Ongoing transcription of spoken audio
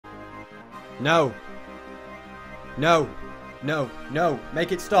No. No. No. No.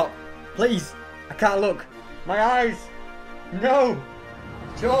 Make it stop. Please. I can't look. My eyes. No.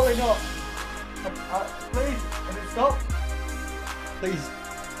 Surely not. Please. Has it stopped? Please.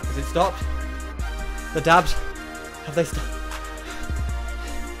 Has it stopped? The dabs. Have they stopped?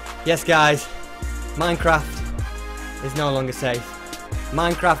 Yes, guys. Minecraft is no longer safe.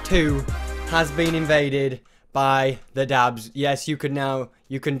 Minecraft 2 has been invaded by the dabs. Yes, you can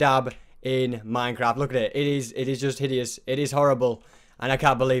dab in Minecraft. Look at it. It is just hideous. It is horrible. And I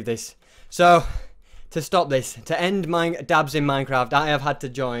can't believe this. So, to stop this, to end my dabs in Minecraft, I have had to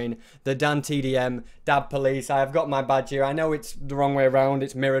join the Dan TDM Dab Police. I have got my badge here. I know it's the wrong way around,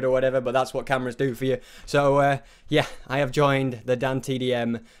 it's mirrored or whatever, but that's what cameras do for you. So, yeah, I have joined the Dan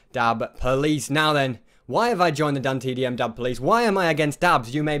TDM Dab Police. Now then, why have I joined the Dan TDM Dab Police? Why am I against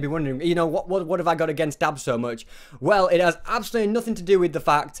dabs? You may be wondering, you know, what have I got against dabs so much? Well, it has absolutely nothing to do with the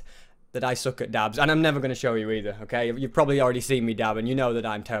fact that I suck at dabs, and I'm never going to show you either, okay? You've probably already seen me dab, and you know that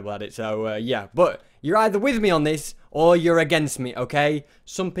I'm terrible at it, so, yeah. But you're either with me on this, or you're against me, okay?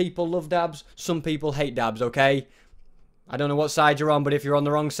 Some people love dabs, some people hate dabs, okay? I don't know what side you're on, but if you're on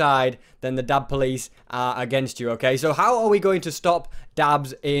the wrong side, then the Dab Police are against you, okay? So how are we going to stop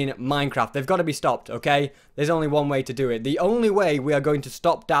dabs in Minecraft? They've got to be stopped, okay? There's only one way to do it. The only way we are going to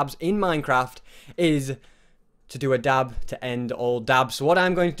stop dabs in Minecraft is to do a dab to end all dabs. So what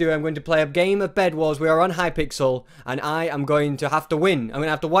I'm going to do, I'm going to play a game of Bed Wars. We are on Hypixel, and I am going to have to win. I'm going to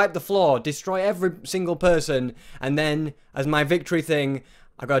have to wipe the floor, destroy every single person, and then, as my victory thing,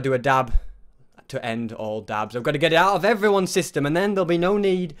 I've got to do a dab to end all dabs. I've got to get it out of everyone's system, and then there'll be no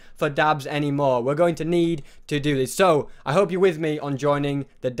need for dabs anymore. We're going to need to do this. So, I hope you're with me on joining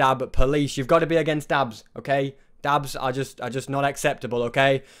the Dab Police. You've got to be against dabs, okay? Dabs are just not acceptable,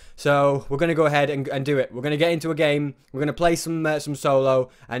 okay? So we're gonna go ahead and do it. We're gonna get into a game. We're gonna play some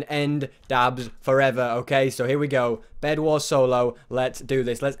solo and end dabs forever, okay? So here we go. Bed Wars solo. Let's do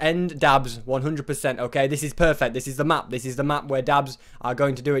this. Let's end dabs 100%, okay? This is perfect. This is the map. This is the map where dabs are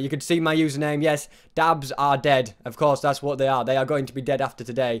going to do it. You can see my username. Yes, dabs are dead. Of course, that's what they are. They are going to be dead after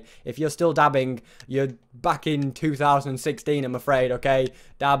today. If you're still dabbing, you're back in 2016, I'm afraid, okay?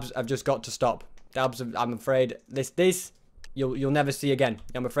 Dabs have just got to stop. Dabs, I'm afraid, this you'll never see again.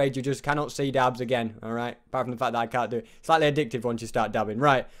 I'm afraid you just cannot see dabs again, alright? Apart from the fact that I can't do it. Slightly addictive once you start dabbing.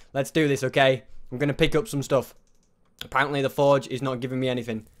 Right, let's do this, okay? I'm going to pick up some stuff. Apparently the forge is not giving me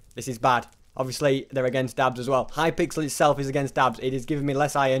anything. This is bad. Obviously, they're against dabs as well. Hypixel itself is against dabs. It is giving me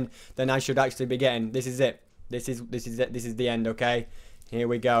less iron than I should actually be getting. This is it. This is it. This is the end, okay? Here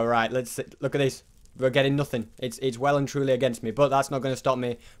we go. Right, let's look at this. We're getting nothing. It's well and truly against me, but that's not going to stop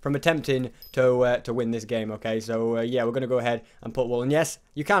me from attempting to win this game. Okay, so yeah, we're going to go ahead and put wool. And yes,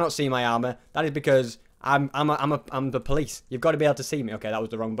 you cannot see my armor. That is because I'm the police. You've got to be able to see me. Okay, that was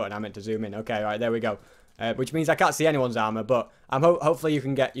the wrong button. I meant to zoom in. Okay, all right, there we go. Which means I can't see anyone's armor, but hopefully you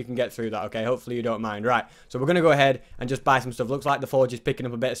can get through that. Okay, hopefully you don't mind. Right, so we're gonna go ahead and just buy some stuff. Looks like the forge is picking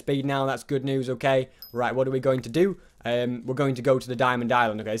up a bit of speed now. That's good news. Okay, right, what are we going to do? We're going to go to the Diamond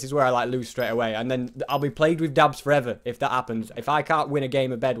Island. Okay, this is where I like lose straight away, and then I'll be plagued with dabs forever if that happens. If I can't win a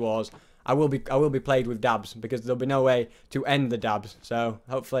game of Bed Wars, I will be plagued with dabs because there'll be no way to end the dabs. So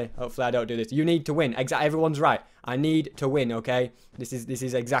hopefully I don't do this. You need to win. Exactly, everyone's right. I need to win. Okay, this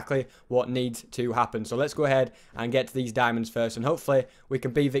is exactly what needs to happen. So let's go ahead and get to these diamonds first, and hopefully we can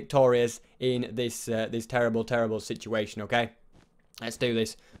be victorious in this this terrible situation. Okay, let's do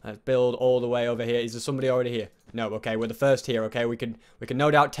this. Let's build all the way over here. Is there somebody already here? No, okay, we're the first here, okay? We can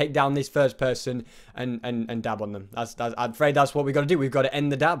no doubt take down this first person and dab on them. I'm afraid that's what we've got to do. We've got to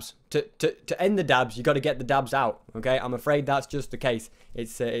end the dabs. To end the dabs, you've got to get the dabs out, okay? I'm afraid that's just the case.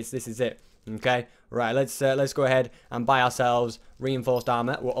 This is it, okay? Right, let's go ahead and buy ourselves reinforced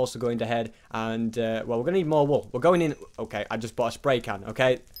armor. We're also going to head and, well, we're going to need more wool. We're going in, okay, I just bought a spray can,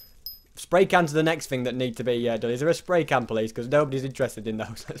 okay? Spray cans are the next thing that need to be done. Is there a spray can, please? Because nobody's interested in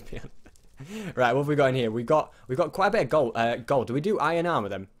those, let's be honest. Right, what have we got in here? We've got quite a bit of gold. Gold. Do we do iron armor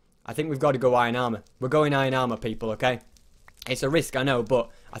then? I think we've got to go iron armor. We're going iron armor, people. Okay. It's a risk, I know, but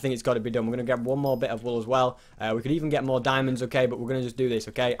I think it's got to be done. We're going to grab one more bit of wool as well. We could even get more diamonds, okay, but we're going to just do this,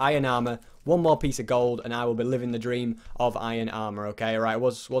 okay? Iron armor, one more piece of gold, and I will be living the dream of iron armor, okay? All right,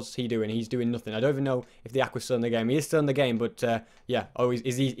 what's he doing? He's doing nothing. I don't even know if the Aqua's still in the game. He is still in the game, but, yeah. Oh,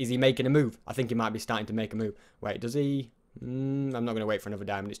 is he making a move? I think he might be starting to make a move. Wait, does he... I'm not going to wait for another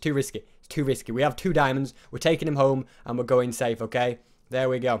diamond. It's too risky. It's too risky. We have 2 diamonds. We're taking him home, and we're going safe, okay? There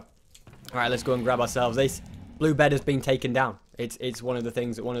we go. All right, let's go and grab ourselves this. Blue bed has been taken down. It's one of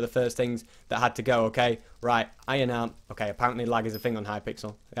the first things that had to go, okay? Right, iron arm. Okay, apparently lag is a thing on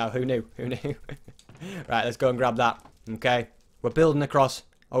Hypixel. Yeah, who knew? Who knew? Right, let's go and grab that, okay? We're building across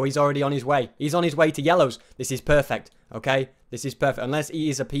Oh, he's already on his way. He's on his way to yellows. This is perfect, okay? This is perfect. Unless he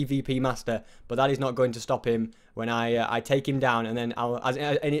is a PvP master. But that is not going to stop him when I take him down. And then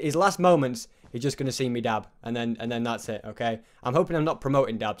in his last moments, he's just going to see me dab. And then that's it, okay? I'm hoping I'm not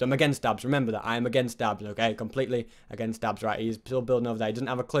promoting dabs. I'm against dabs. Remember that. I am against dabs, okay? Completely against dabs, right? He's still building over there. He doesn't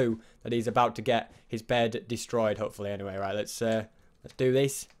have a clue that he's about to get his bed destroyed, hopefully. Anyway, right, let's do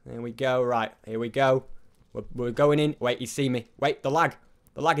this. There we go. Right, here we go. We're going in. Wait, he see me. Wait, the lag.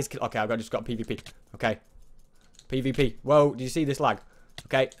 The lag is... Okay, I've just got PvP. Okay. PvP. Whoa, do you see this lag?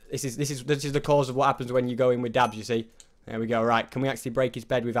 Okay, this is the cause of what happens when you go in with dabs, you see. There we go. Right, can we actually break his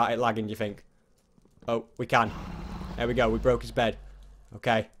bed without it lagging, do you think? Oh, we can. There we go. We broke his bed.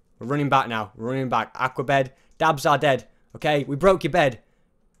 Okay. We're running back now. We're running back. Aqua bed. Dabs are dead. Okay, we broke your bed.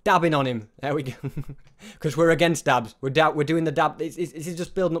 Dabbing on him. There we go. Because we're against dabs. We're doing the dab. This is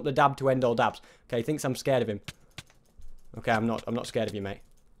just building up the dab to end all dabs. Okay, he thinks I'm scared of him. Okay, I'm not scared of you, mate.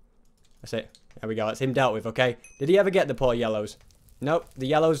 That's it. There we go. That's him dealt with, okay? Did he ever get the poor yellows? Nope. The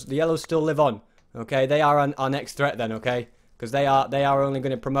yellows still live on. Okay, they are our next threat then, okay? Because they are only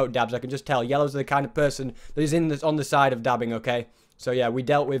going to promote dabs. I can just tell. Yellows are the kind of person that is on the side of dabbing, okay? So yeah, we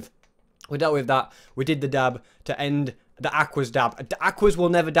dealt with that. We did the dab to end the Aqua's dab. The Aquas will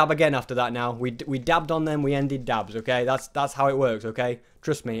never dab again after that now. We dabbed on them, we ended dabs, okay? That's how it works, okay?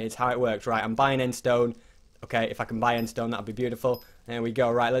 Trust me, it's how it works. Right, I'm buying endstone. Okay, if I can buy endstone, that'd be beautiful. There we go.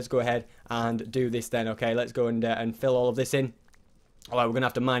 Right, let's go ahead and do this then, okay? Let's go and fill all of this in. Alright, we're going to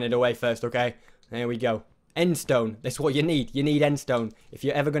have to mine it away first, okay? There we go. Endstone. That's what you need. You need endstone. If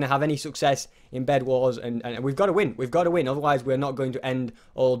you're ever going to have any success in bed wars, and we've got to win. We've got to win. Otherwise, we're not going to end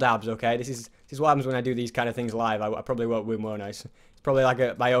all dabs, okay? This is what happens when I do these kind of things live. I probably won't win, won't I? It's probably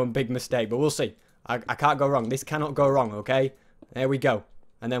like my own big mistake, but we'll see. I can't go wrong. This cannot go wrong, okay? There we go.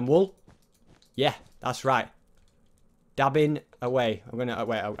 And then wool. Yeah, that's right. Dabbing away. I'm gonna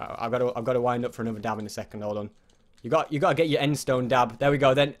wait. I've got to wind up for another dab in a second. Hold on. You got to get your endstone dab. There we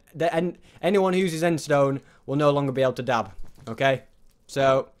go. Then anyone who uses endstone will no longer be able to dab. Okay.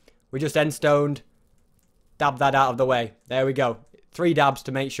 So we just endstoned. Dab that out of the way. There we go. 3 dabs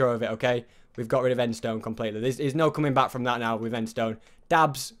to make sure of it. Okay. We've got rid of endstone completely. There's no coming back from that now with endstone.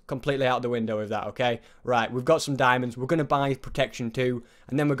 Dabs completely out the window with that. Okay. Right. We've got some diamonds. We're gonna buy protection too,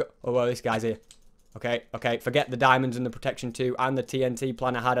 and then we got. Oh well, this guy's here. Okay, okay, forget the diamonds and the protection 2 and the TNT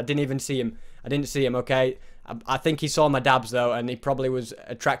plan I had. I didn't even see him. I didn't see him, okay? I think he saw my dabs, though, and he probably was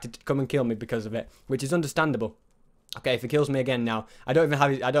attracted to come and kill me because of it, which is understandable. Okay, if he kills me again now, I don't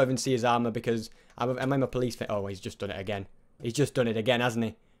even see his armor because I'm in a police fit. Oh, he's just done it again. He's just done it again, hasn't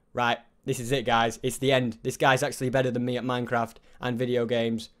he? Right, this is it, guys. It's the end. This guy's actually better than me at Minecraft and video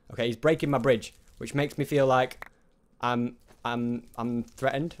games. Okay, he's breaking my bridge, which makes me feel like I'm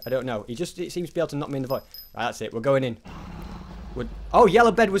threatened. I don't know. It seems to be able to knock me in the void. Right, that's it. We're going in. Oh,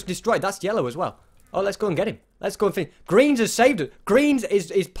 yellow bed was destroyed. That's yellow as well. Oh, let's go and get him. Let's go and finish. Greens has saved us. Greens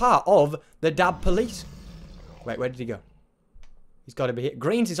is part of the dab police. Wait, where did he go? He's got to be here.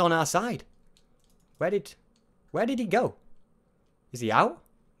 Greens is on our side. Where did he go? Is he out?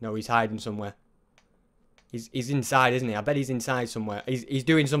 No, he's hiding somewhere. He's inside, isn't he? I bet he's inside somewhere. He's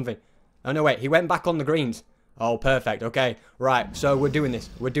doing something. Oh no, wait. He went back on the greens. Oh, perfect. Okay. Right. So we're doing this.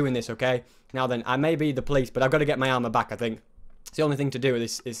 We're doing this, okay? Now then, I may be the police, but I've got to get my armor back, I think. It's the only thing to do with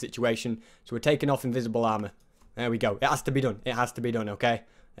this situation. So we're taking off invisible armor. There we go. It has to be done. It has to be done, okay?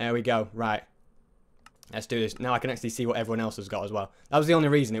 There we go. Right. Let's do this. Now I can actually see what everyone else has got as well. That was the only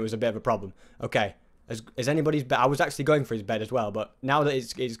reason it was a bit of a problem. Okay. Is anybody's bed? I was actually going for his bed as well, but now that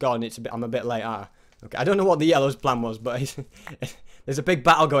it's gone, I'm a bit late. Okay. I don't know what the yellow's plan was, but there's a big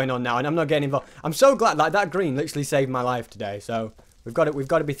battle going on now, and I'm not getting involved. I'm so glad, like, that green literally saved my life today. So we've got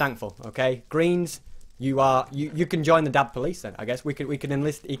to be thankful. Okay, greens, you can join the dab police then. I guess we can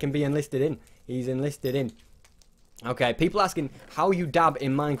enlist. He can be enlisted in. He's enlisted in. Okay, people asking how you dab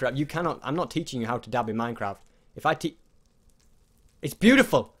in Minecraft. You cannot. I'm not teaching you how to dab in Minecraft. If I teach, it's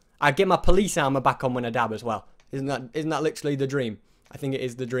beautiful. I get my police armor back on when I dab as well. Isn't that literally the dream? I think it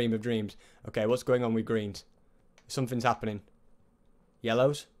is the dream of dreams. Okay, what's going on with greens? Something's happening.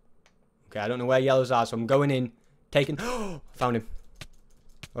 Yellows? Okay, I don't know where yellows are, so I'm going in, taking... Oh, found him.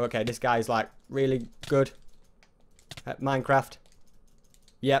 Okay, this guy's, like, really good at Minecraft.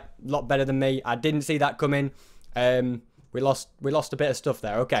 Yep, a lot better than me. I didn't see that coming. We lost a bit of stuff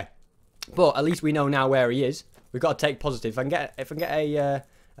there. Okay, but at least we know now where he is. We've got to take positive. If I can get a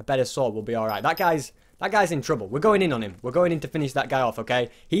better sword, we'll be all right. That guy's in trouble. We're going in on him. We're going in to finish that guy off. Okay,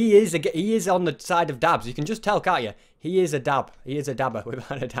 he is on the side of dabs. You can just tell, can't you? He is a dab. He is a dabber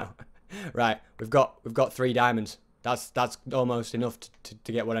without a doubt. Right, we've got 3 diamonds. That's almost enough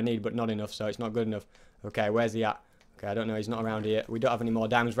to get what I need, but not enough. So it's not good enough. Okay, where's he at? Okay, I don't know. He's not around here. We don't have any more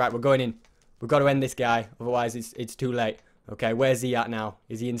diamonds. Right, we're going in. We've got to end this guy. Otherwise, it's too late. Okay, where's he at now?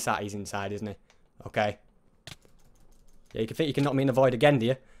 Is he inside? He's inside, isn't he? Okay. Yeah, you can think you can knock me in the void again, do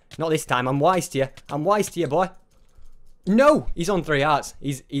you? Not this time. I'm wise to you. I'm wise to you, boy. No! He's on 3 hearts.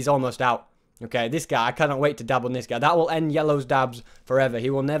 He's almost out. Okay, this guy, I cannot wait to dab on this guy. That will end Yellow's dabs forever. He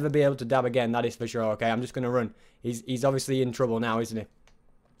will never be able to dab again, that is for sure. Okay, I'm just going to run. He's obviously in trouble now, isn't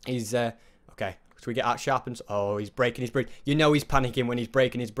he? He's, okay. Should we get out sharpens? Oh, he's breaking his bridge. You know he's panicking when he's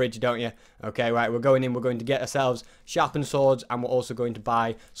breaking his bridge, don't you? Okay, right, we're going in. We're going to get ourselves sharpened swords, and we're also going to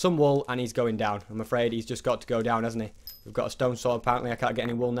buy some wool, and he's going down. I'm afraid he's just got to go down, hasn't he? We've got a stone sword. Apparently, I can't get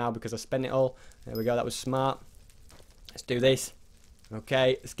any wool now because I spent it all. There we go. That was smart. Let's do this.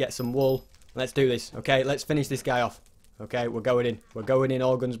 Okay, let's get some wool. Let's do this. Okay, let's finish this guy off. Okay, we're going in. We're going in,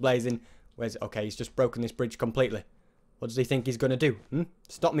 all guns blazing. Where's... Okay, he's just broken this bridge completely. What does he think he's going to do?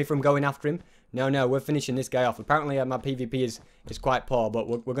 Stop me from going after him? No, we're finishing this guy off. Apparently, my PvP is quite poor, but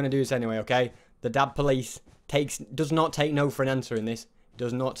we're going to do this anyway, okay? The dab police does not take no for an answer in this.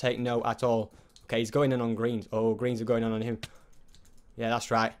 Does not take no at all. Okay, he's going in on greens. Oh, greens are going on him. Yeah,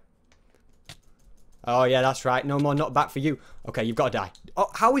 that's right. Oh, yeah, that's right. No more not back for you. Okay, you've got to die.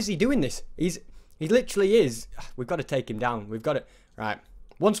 Oh, how is he doing this? He literally is. We've got to take him down. We've got to... Right.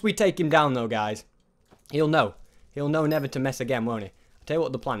 Once we take him down, though, guys, he'll know. He'll know never to mess again, won't he? I'll tell you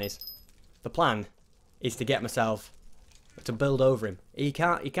what the plan is. The plan is to get myself to build over him. He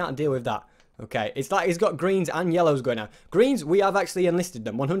can't deal with that. Okay, it's like he's got greens and yellows going out. Greens, we have actually enlisted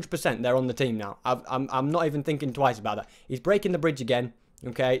them. 100%, they're on the team now. I'm not even thinking twice about that. He's breaking the bridge again.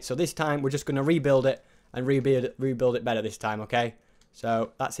 Okay, so this time we're just going to rebuild it and rebuild it better this time, okay?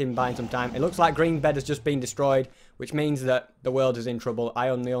 So that's him buying some time. It looks like green bed has just been destroyed, which means that the world is in trouble. I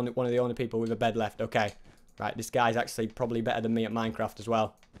am one of the only people with a bed left. Okay, right, this guy's actually probably better than me at Minecraft as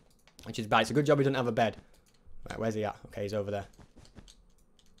well, which is bad. It's a good job he doesn't have a bed. Right, where's he at? Okay, he's over there.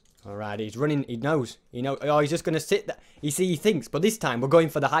 Alright, he's running. He knows. Oh, he's just going to sit there. He thinks, but this time we're going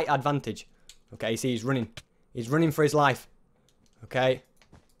for the height advantage. Okay, see, he's running. He's running for his life. Okay.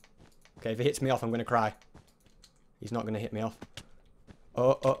 Okay, if he hits me off, I'm going to cry. He's not going to hit me off.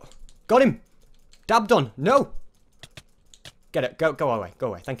 Oh. Got him! Dabbed on. No! Get it. Go away. Go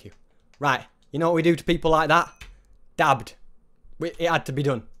away. Thank you. Right. You know what we do to people like that? Dabbed. It had to be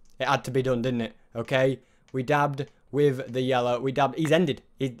done. It had to be done, didn't it? Okay. We dabbed with the yellow. We dabbed. He's ended.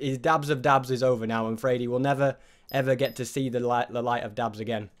 His dabs of dabs is over now. I'm afraid he will never, ever get to see the light of dabs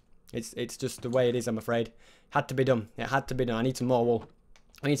again. It's just the way it is, I'm afraid. Had to be done. It had to be done. I need some more wool.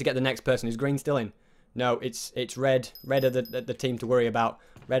 I need to get the next person. Is green still in? No, it's red. Red are the team to worry about.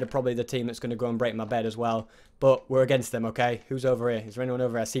 Red are probably the team that's going to go and break my bed as well. But we're against them, okay? Who's over here? Is there anyone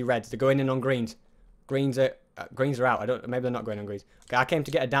over here? I see reds. They're going in on greens. Greens are out. Maybe they're not going on greens. Okay, I came to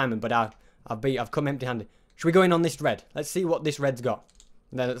get a diamond, but I've come empty-handed. Should we go in on this red? Let's see what this red's got.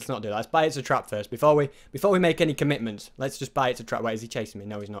 No, let's not do that. Let's buy it's a trap first. Before we make any commitments, let's just buy it's a trap. Wait, is he chasing me?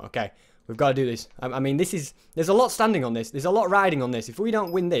 No, he's not. Okay. We've got to do this. I mean, there's a lot standing on this. There's a lot riding on this. If we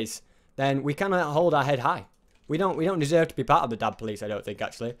don't win this, then we cannot hold our head high. We don't deserve to be part of the dab police, I don't think,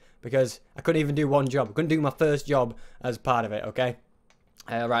 actually. Because I couldn't even do one job. I couldn't do my first job as part of it, okay?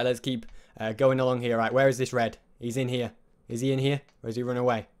 Right, let's keep going along here. Right, where is this red? He's in here. Is he in here? Or has he run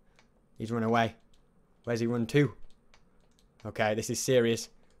away? He's run away. Where's he run to? Okay, this is serious.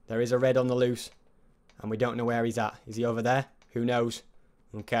 There is a red on the loose. And we don't know where he's at. Is he over there? Who knows?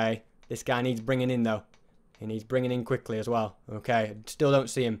 Okay. This guy needs bringing in, though. He needs bringing in quickly as well. Okay. Still don't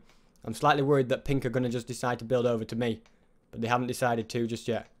see him. I'm slightly worried that pink are going to just decide to build over to me. But they haven't decided to just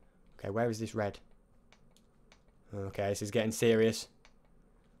yet. Okay, where is this red? Okay, this is getting serious.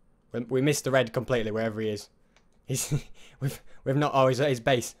 We missed the red completely, wherever he is. We've not... Oh, he's at his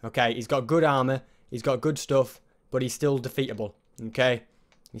base. Okay, he's got good armor. He's got good stuff. But he's still defeatable. Okay?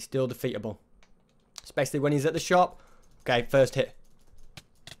 He's still defeatable. Especially when he's at the shop. Okay, first hit.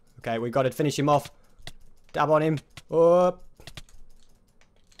 Okay, we've got to finish him off. Dab on him. Oh.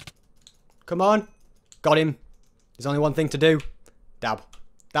 Come on. Got him. There's only one thing to do. Dab.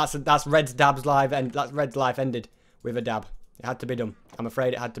 That's Red's dab's life, and that's Red's life ended with a dab. It had to be done. I'm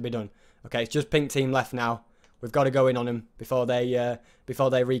afraid it had to be done. Okay, it's just pink team left now. We've got to go in on them before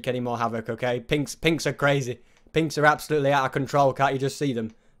they wreak any more havoc. Okay, pinks are crazy. Pinks are absolutely out of control. Can't you just see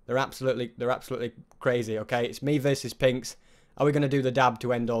them? They're absolutely crazy. Okay, it's me versus pinks. Are we going to do the dab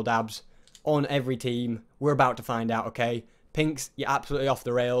to end all dabs on every team? We're about to find out. Okay, pinks, you're absolutely off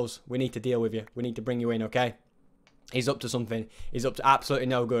the rails. We need to deal with you. We need to bring you in. Okay, he's up to something. He's up to absolutely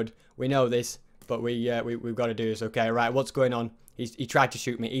no good. We know this, but we've got to do this. Okay, right. What's going on? He tried to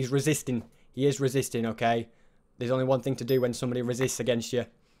shoot me. He's resisting. He is resisting. Okay. There's only one thing to do when somebody resists against you.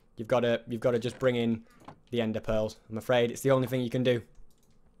 You've got to just bring in the ender pearls. I'm afraid it's the only thing you can do.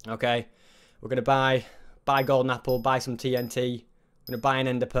 Okay, we're going to buy golden apple, buy some TNT. We're going to buy an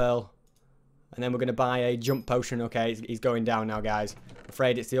ender pearl. And then we're going to buy a jump potion. Okay, he's going down now, guys. I'm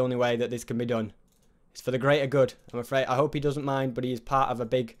afraid it's the only way that this can be done. It's for the greater good. I'm afraid. I hope he doesn't mind, but he is part of a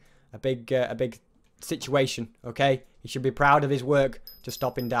big situation. Okay, he should be proud of his work to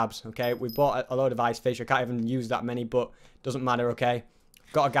stopping dabs. Okay, we bought a load of ice fish. I can't even use that many, but it doesn't matter. Okay,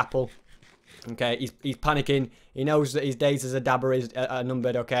 got a gapple. Okay, he's panicking. He knows that his days as a dabber are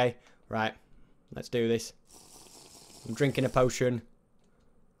numbered. Okay, right. Let's do this. I'm drinking a potion.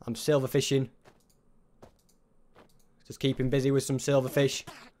 I'm silver fishing. Just keep him busy with some silverfish.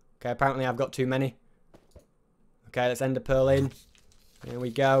 Okay, apparently I've got too many. Okay, let's end the pearl in. Here we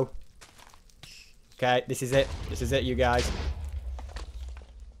go. Okay, this is it. This is it, you guys.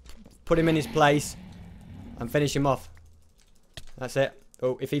 Put him in his place and finish him off. That's it.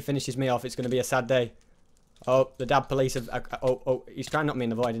 Oh, if he finishes me off, it's going to be a sad day. Oh, the dab police have... Oh, he's trying to knock me in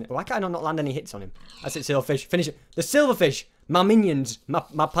the void. Why can't I not land any hits on him? That's it, silverfish. Finish it. The silverfish! My minions.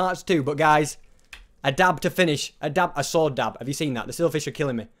 My parts too. But guys, a dab to finish. A sword dab. Have you seen that? The silverfish are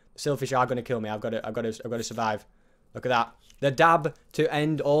killing me. The silverfish are going to kill me. I've got to survive. Look at that. The dab to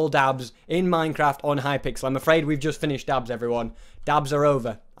end all dabs in Minecraft on Hypixel. I'm afraid we've just finished dabs, everyone. Dabs are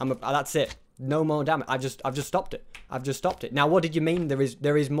over. That's it. No more damage. I've just stopped it. I've just stopped it. Now, what did you mean? There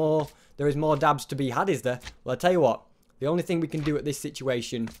is more dabs to be had, is there? Well, I tell you what. The only thing we can do at this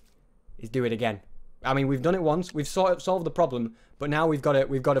situation is do it again. I mean, we've done it once. We've solved the problem, but now we've got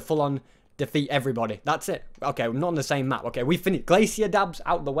to full on defeat everybody. That's it. Okay, we're not on the same map. Okay, we finished. Glacier dabs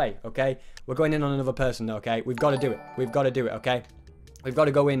out the way. Okay, we're going in on another person. Okay, we've got to do it. We've got to do it. Okay, we've got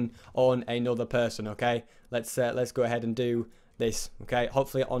to go in on another person. Okay, let's go ahead and do this. Okay,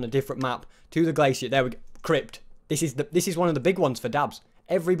 hopefully on a different map to the glacier. There we go. Crypt. This is one of the big ones for dabs.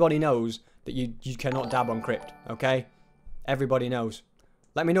 Everybody knows that you cannot dab on crypt. Okay, everybody knows.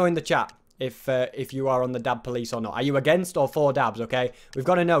 Let me know in the chat if you are on the dab police or not. Are you against or for dabs? Okay, we've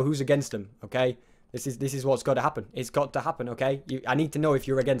got to know who's against them. Okay, this is what's got to happen. It's got to happen. Okay, I need to know if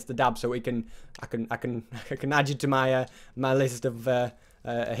you're against the dab so I can add you to my my list of a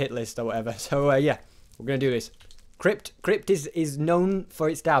hit list or whatever. So yeah, we're gonna do this. Crypt is known for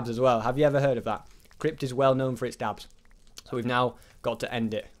its dabs as well. Have you ever heard of that? Crypt is well known for its dabs. So we've now got to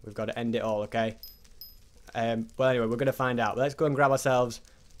end it. We've got to end it all. Okay. Well, anyway, we're gonna find out. Let's go and grab ourselves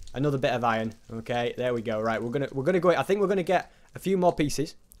another bit of iron. Okay, there we go. Right, we're gonna go. I think we're gonna get a few more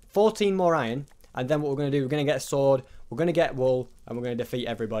pieces, 14 more iron, and then what we're gonna do, we're gonna get a sword, we're gonna get wool, and we're gonna defeat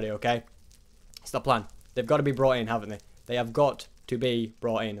everybody. Okay, it's the plan. They've got to be brought in, haven't they? They have got to be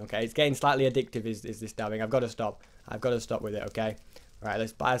brought in. Okay, it's getting slightly addictive. Is this dabbing? I've got to stop. I've got to stop with it. Okay. Right,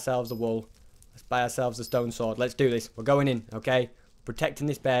 let's buy ourselves the wool. Let's buy ourselves the stone sword. Let's do this. We're going in. Okay, protecting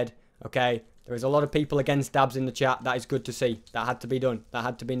this bed. Okay. There is a lot of people against dabs in the chat. That is good to see. That had to be done. That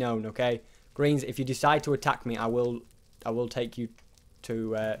had to be known. Okay, Greens. If you decide to attack me, I will take you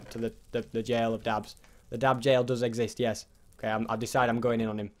to the jail of dabs. The dab jail does exist. Yes. Okay. I decide I'm going in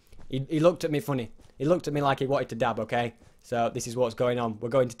on him. He looked at me funny. He looked at me like he wanted to dab. Okay. So this is what's going on. We're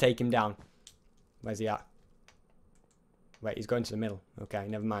going to take him down. Where's he at? Wait, he's going to the middle. Okay.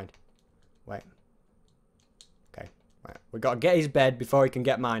 Never mind. Wait. Okay. Right. We've got to get his bed before he can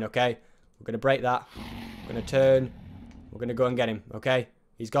get mine. Okay. We're going to break that. We're going to turn. We're going to go and get him, okay?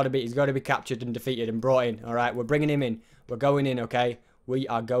 He's got to be captured and defeated and brought in, all right? We're bringing him in. We're going in, okay? We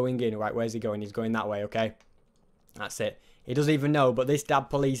are going in. All right, where's he going? He's going that way, okay? That's it. He doesn't even know, but this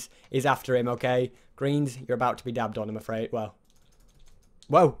dab police is after him, okay? Greens, you're about to be dabbed on, I'm afraid. Well.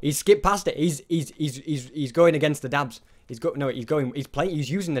 Whoa, he's skipped past it. He's going against the dabs. He's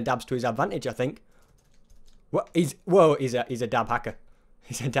using the dabs to his advantage, I think. What? He's a dab hacker.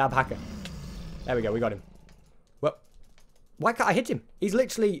 He's a dab hacker. There we go, we got him. Well, why can't I hit him? He's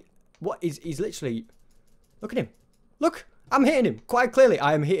literally... What? He's literally... Look at him. Look! I'm hitting him. Quite clearly,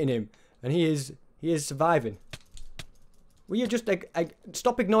 I am hitting him. And he is surviving. Will you just...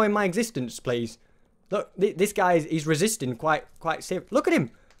 stop ignoring my existence, please? Look, this guy he's resisting quite serious. Look at him!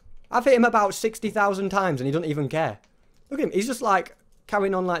 I've hit him about 60,000 times and he doesn't even care. Look at him. He's just like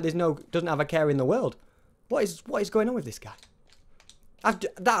carrying on like doesn't have a care in the world. What is going on with this guy? That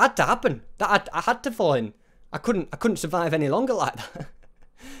had to happen. I had to fall in. I couldn't survive any longer like that.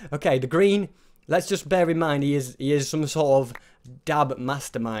 Okay, the green. Let's just bear in mind he is some sort of dab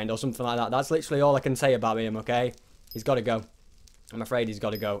mastermind or something like that. That's literally all I can say about him. Okay, he's got to go. I'm afraid he's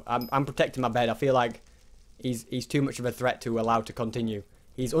got to go. I'm protecting my bed. I feel like he's too much of a threat to allow to continue.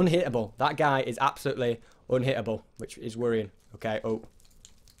 He's unhittable. That guy is absolutely unhittable, which is worrying. Okay. Oh,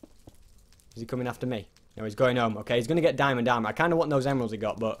 is he coming after me? No, he's going home. Okay, he's going to get diamond armor. I kind of want those emeralds he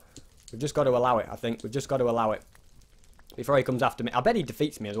got, but We've just got to allow it, I think. We've just got to allow it. Before he comes after me. I bet he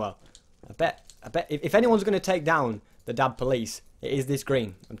defeats me as well. I bet if anyone's going to take down the dab police, it is this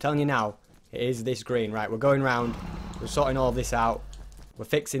green. I'm telling you now, it is this green. Right, we're going round. We're sorting all this out. We're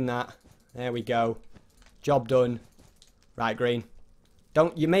fixing that. There we go. Job done. Right, green.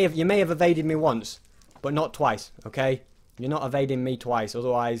 You may have evaded me once, but not twice, okay? You're not evading me twice,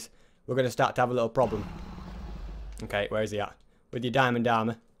 otherwise we're going to start to have a little problem. Okay, where is he at? With your diamond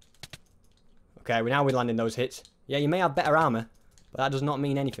armor. Okay, now we're landing those hits. Yeah, you may have better armor, but that does not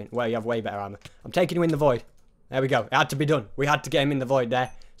mean anything. Well, you have way better armor. I'm taking you in the void. There we go. It had to be done. We had to get him in the void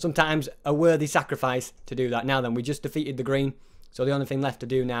there. Sometimes a worthy sacrifice to do that. Now then, we just defeated the green, so the only thing left to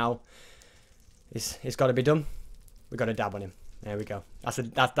do now is it's got to be done. We've got to dab on him. There we go.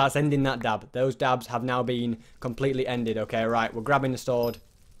 That's ending that dab. Those dabs have now been completely ended. Okay, right. We're grabbing the sword.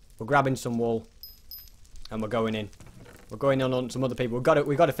 We're grabbing some wool, and we're going in. We're going on some other people.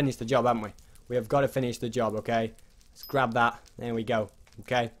 We've got to finish the job, haven't we? We have got to finish the job, okay? Let's grab that. There we go,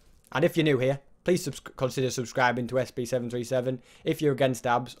 okay? And if you're new here, please consider subscribing to SB737 if you're against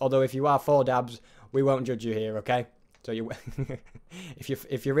dabs. Although if you are for dabs, we won't judge you here, okay? So you,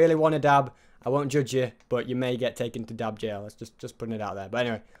 if you really want a dab, I won't judge you, but you may get taken to dab jail. Let's just putting it out there. But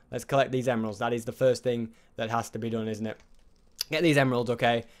anyway, let's collect these emeralds. That is the first thing that has to be done, isn't it? Get these emeralds,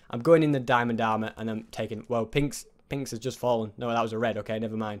 okay? I'm going in the diamond armor, and I'm taking... Well, Pink's has just fallen. No, that was a red, okay?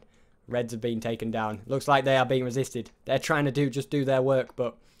 Never mind. Reds have been taken down. Looks like they are being resisted. They're trying to just do their work,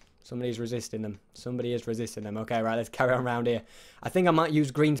 but somebody's resisting them. Somebody is resisting them. Okay, right, let's carry on around here. I think I might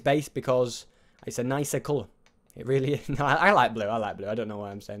use green's base because it's a nicer colour. It really is. No, I like blue. I like blue. I don't know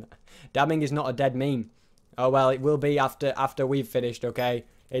why I'm saying that. Dabbing is not a dead meme. Oh, well, it will be after we've finished, okay?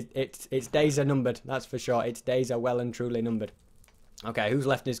 Its days are numbered, that's for sure. Its days are well and truly numbered. Okay, who's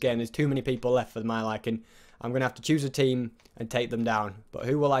left in this game? There's too many people left for my liking. I'm going to have to choose a team and take them down. But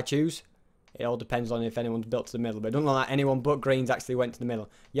who will I choose? It all depends on if anyone's built to the middle. But it doesn't look like anyone but greens actually went to the middle.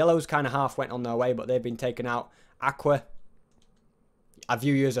 Yellows kind of half went on their way, but they've been taken out. Aqua, I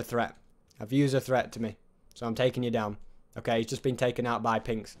view you as a threat. I view you as a threat to me. So I'm taking you down. Okay, he's just been taken out by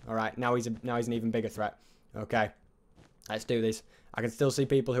pinks. Alright, now he's an even bigger threat. Okay, let's do this. I can still see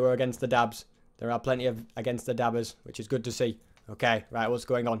people who are against the dabs. There are plenty of against the dabbers, which is good to see. Okay, right, what's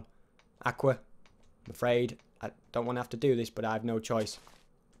going on? Aqua. I'm afraid I don't want to have to do this, but I have no choice.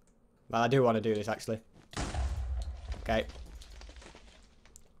 Well, I do want to do this, actually. Okay.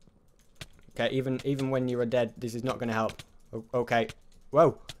 Okay, even when you are dead, this is not going to help. Okay.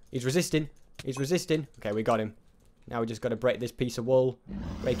 Whoa, he's resisting. He's resisting. Okay, we got him. Now we just got to break this piece of wool,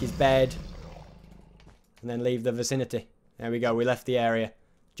 break his bed, and then leave the vicinity. There we go, we left the area.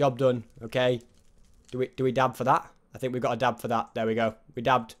 Job done, okay. Do we dab for that? I think we've got a dab for that. There we go. We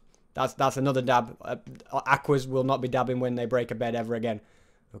dabbed. That's another dab. Aquas will not be dabbing when they break a bed ever again.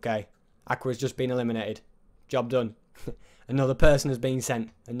 Okay. Aqua's just been eliminated. Job done. Another person has been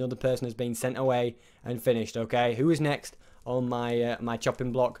sent. Another person has been sent away and finished. Okay. Who is next on my my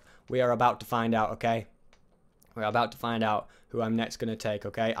chopping block? We are about to find out. Okay. We're about to find out who I'm next going to take.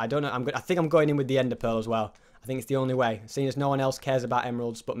 Okay. I don't know. I think I'm going in with the ender pearl as well. I think it's the only way. Seeing as no one else cares about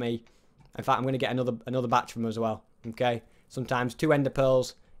emeralds but me. In fact, I'm going to get another batch from them as well. Okay. Sometimes 2 ender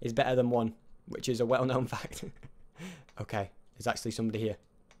pearls is better than 1, which is a well-known fact. Okay, there's actually somebody here.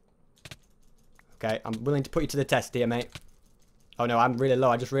 Okay, I'm willing to put you to the test here, mate. Oh no, I'm really low.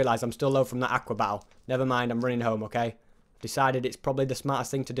 I just realised I'm still low from that aqua battle. Never mind, I'm running home, okay? Decided it's probably the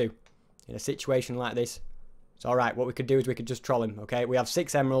smartest thing to do in a situation like this. It's alright, what we could do is we could just troll him, okay? We have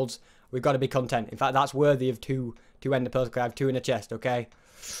 6 emeralds. We've got to be content. In fact, that's worthy of two ender pearls, because I have 2 in a chest, okay?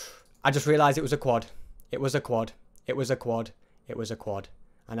 I just realised it was a quad. It was a quad. It was a quad. It was a quad.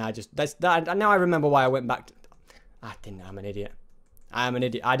 And I just, now I remember why I went back to, I'm an idiot. I am an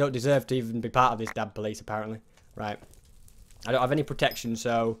idiot. I don't deserve to even be part of this dab police, apparently. Right. I don't have any protection,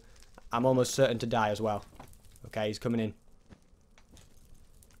 so I'm almost certain to die as well. Okay, he's coming in.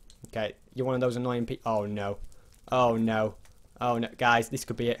 Okay, you're one of those annoying people. Oh, no. Oh, no. Oh, no. Guys, this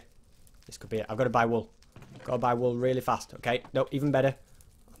could be it. This could be it. I've got to buy wool. Got to buy wool really fast. Okay, no, even better.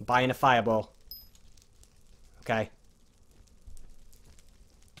 I'm buying a fireball. Okay.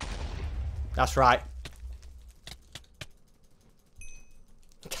 That's right.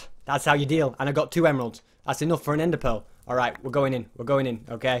 That's how you deal. And I got 2 emeralds. That's enough for an ender pearl. Alright, we're going in. We're going in,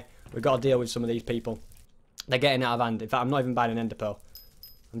 okay? We've got to deal with some of these people. They're getting out of hand. In fact, I'm not even buying an ender pearl.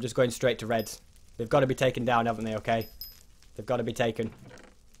 I'm just going straight to reds. They've got to be taken down, haven't they, okay? They've got to be taken.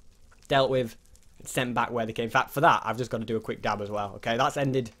 Dealt with. And sent back where they came. In fact, for that, I've just got to do a quick dab as well, okay? That's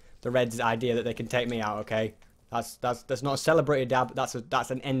ended the reds' idea that they can take me out, okay? That's not a celebrated dab.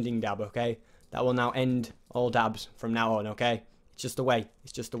 That's an ending dab, okay? That will now end all dabs from now on, okay? just the way.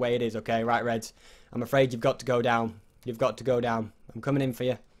 It's just the way it is, okay? Right, Reds. I'm afraid you've got to go down. You've got to go down. I'm coming in for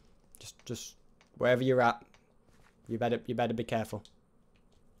you. Just wherever you're at. You better be careful.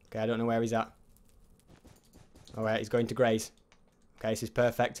 Okay, I don't know where he's at. Alright, he's going to graze. Okay, this is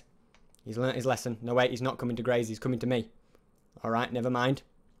perfect. He's learnt his lesson. No, wait, he's not coming to graze. He's coming to me. Alright, never mind.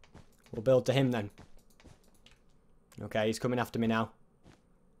 We'll build to him then. Okay, he's coming after me now.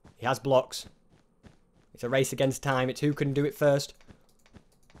 He has blocks. It's a race against time. It's who can do it first.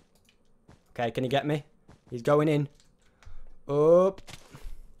 Okay, can he get me? He's going in. Up.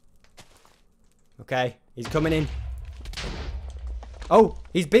 Okay, he's coming in. Oh,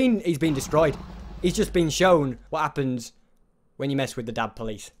 he's been destroyed. He's just been shown what happens when you mess with the dab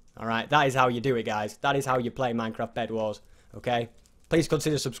police. Alright, that is how you do it, guys. That is how you play Minecraft Bed Wars. Okay? Please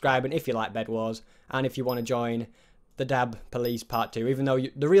consider subscribing if you like Bed Wars. And if you want to join the Dab Police Part 2. Even though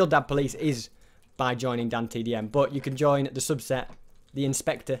the real Dab Police is by joining DanTDM. But you can join the subset, the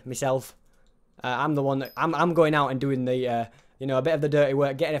Inspector, myself. I'm the one that... I'm going out and doing the... you know, a bit of the dirty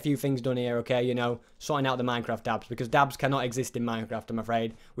work, getting a few things done here, okay? You know, sorting out the Minecraft dabs. Because dabs cannot exist in Minecraft, I'm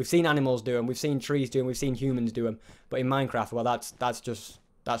afraid. We've seen animals do them. We've seen trees do them. We've seen humans do them. But in Minecraft, well,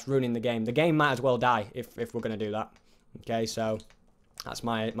 that's ruining the game. The game might as well die if we're going to do that. Okay, so that's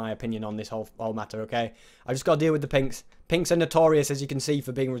my opinion on this whole matter, okay? I just got to deal with the pinks. Pinks are notorious, as you can see,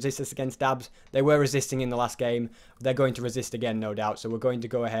 for being resistant against dabs. They were resisting in the last game. They're going to resist again, no doubt. So we're going to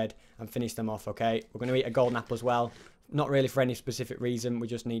go ahead and finish them off, okay? We're going to eat a golden apple as well. Not really for any specific reason. We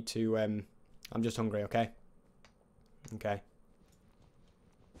just need to... I'm just hungry, okay? Okay.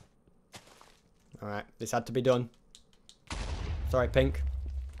 Alright, this had to be done. Sorry, Pink.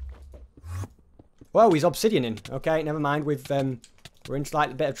 Whoa, he's obsidianing. Okay, never mind. We're in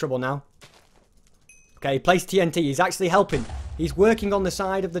slightly bit of trouble now. Okay, he placed TNT. He's actually helping. He's working on the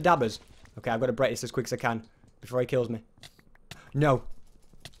side of the dabbers. Okay, I've got to break this as quick as I can before he kills me. No.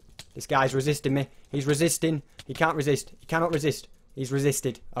 This guy's resisting me. He's resisting. He can't resist. He cannot resist. He's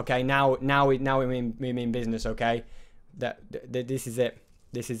resisted. Okay, now we mean business, okay? This is it.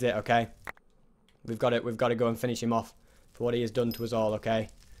 This is it, okay? We've got to go and finish him off for what he has done to us all, okay?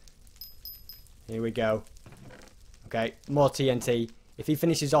 Here we go. Okay, more TNT. If he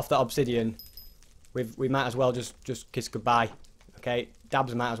finishes off that obsidian, we might as well just kiss goodbye. Okay,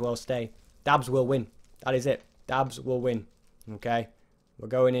 Dabs might as well stay. Dabs will win. That is it. Dabs will win. Okay, we're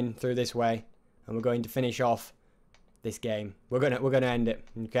going in through this way, and we're going to finish off this game. We're gonna end it.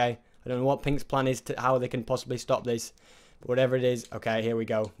 Okay, I don't know what Pink's plan is to how they can possibly stop this, but whatever it is. Okay, here we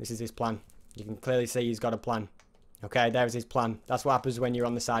go. This is his plan. You can clearly see he's got a plan. Okay, there's his plan. That's what happens when you're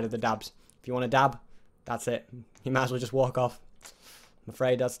on the side of the dabs. If you want to dab, that's it. You might as well just walk off. I'm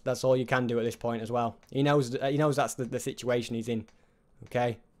afraid that's all you can do at this point as well. He knows that's the situation he's in.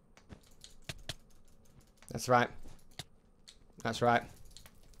 Okay. That's right. That's right.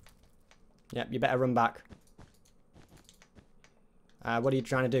 Yep, you better run back. What are you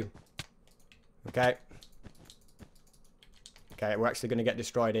trying to do? Okay. Okay, we're actually going to get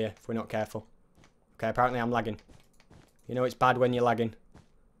destroyed here if we're not careful. Okay, apparently I'm lagging. You know it's bad when you're lagging.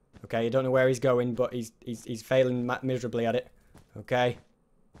 Okay, you don't know where he's going, but he's failing miserably at it. Okay.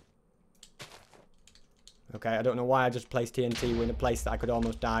 Okay, I don't know why I just placed TNT in a place that I could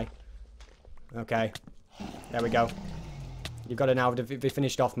almost die. Okay. There we go. You've got to now be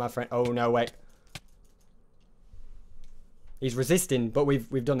finished off, my friend. Oh, no, wait. He's resisting, but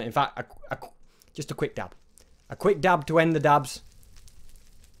we've done it. In fact, just a quick dab. A quick dab to end the dabs.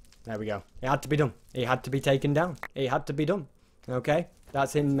 There we go. It had to be done. He had to be taken down. It had to be done. Okay.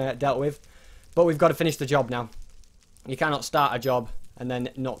 That's him dealt with. But we've got to finish the job now. You cannot start a job and then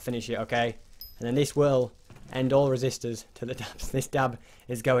not finish it, okay? And then this will end all resistors to the dabs. This dab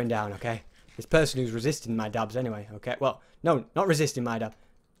is going down, okay? This person who's resisting my dabs anyway, okay? Well, no, not resisting my dab.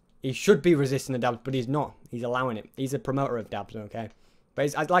 He should be resisting the dabs, but he's not. He's allowing it. He's a promoter of dabs, okay? But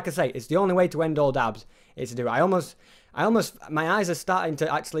it's, like I say, it's the only way to end all dabs is to do it. My eyes are starting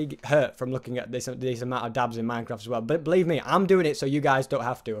to actually hurt from looking at this amount of dabs in Minecraft as well. But believe me, I'm doing it so you guys don't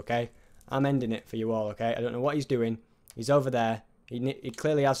have to, okay? I'm ending it for you all, okay? I don't know what he's doing. He's over there. He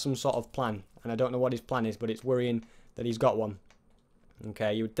clearly has some sort of plan. And I don't know what his plan is, but it's worrying that he's got one.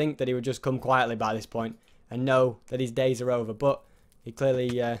 Okay, you would think that he would just come quietly by this point and know that his days are over. But he clearly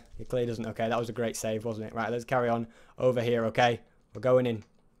doesn't. Okay, that was a great save, wasn't it? Right, let's carry on over here, okay? We're going in.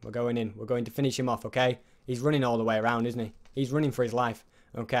 We're going in. We're going to finish him off, okay? He's running all the way around, isn't he? He's running for his life.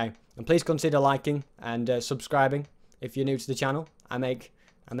 Okay. And please consider liking and subscribing if you're new to the channel. I make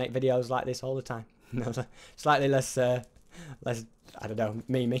videos like this all the time. Slightly less, I don't know,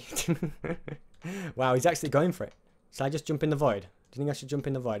 me. Wow, he's actually going for it. Should I just jump in the void? Do you think I should jump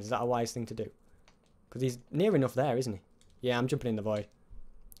in the void? Is that a wise thing to do? Because he's near enough there, isn't he? Yeah, I'm jumping in the void.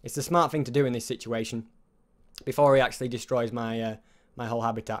 It's the smart thing to do in this situation. Before he actually destroys my my whole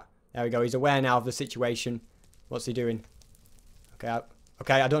habitat. There we go. He's aware now of the situation. What's he doing? Okay,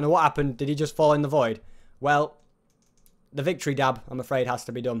 okay, I don't know what happened. Did he just fall in the void? Well, the victory dab, I'm afraid, has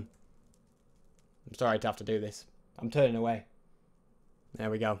to be done. I'm sorry to have to do this. I'm turning away. There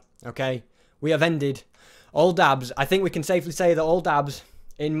we go. Okay, we have ended all dabs. I think we can safely say that all dabs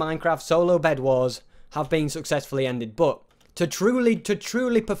in Minecraft Solo Bed Wars have been successfully ended. But to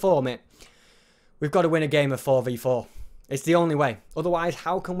truly perform it, we've got to win a game of 4v4. It's the only way. Otherwise,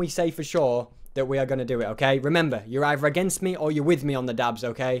 how can we say for sure that we are going to do it, okay? Remember, you're either against me or you're with me on the dabs,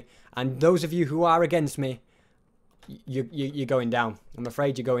 okay? And those of you who are against me, you're going down. I'm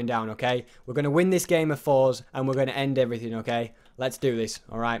afraid you're going down, okay? We're going to win this game of 4s and we're going to end everything, okay? Let's do this,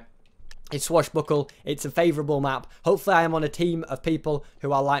 all right? It's Swashbuckle. It's a favourable map. Hopefully, I am on a team of people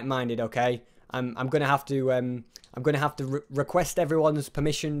who are like-minded, okay? I'm going to have to request everyone's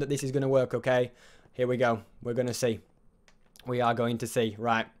permission that this is going to work, okay? Here we go. We're going to see. We are going to see.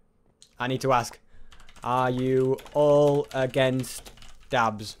 Right. I need to ask. Are you all against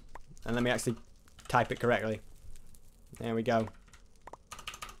dabs? And let me actually type it correctly. There we go.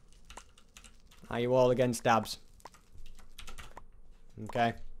 Are you all against dabs?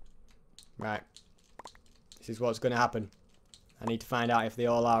 Okay. Right. This is what's going to happen. I need to find out if they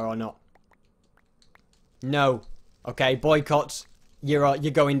all are or not. No. Okay, boycotts. You're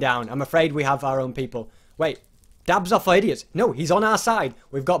going down. I'm afraid we have our own people. Wait. Dabs are for idiots. No, he's on our side.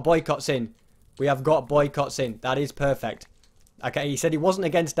 We've got boycotts in. We have got boycotts in. That is perfect. Okay, he said he wasn't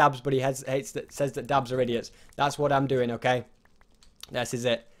against dabs, but he says that dabs are idiots. That's what I'm doing, okay? This is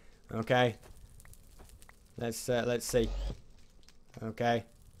it. Okay. Let's see. Okay.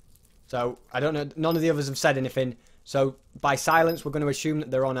 So, I don't know. None of the others have said anything. So, by silence, we're going to assume that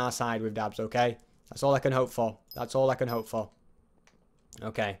they're on our side with dabs, okay? That's all I can hope for. That's all I can hope for.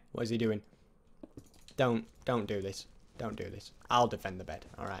 Okay. What is he doing? Don't do this. Don't do this. I'll defend the bed.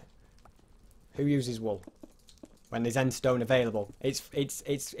 All right. Who uses wool when there's endstone available? It's.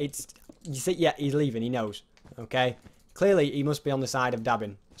 You see, yeah, he's leaving. He knows. Okay. Clearly, he must be on the side of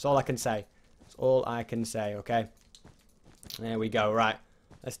dabbing. That's all I can say. That's all I can say. Okay. There we go. Right.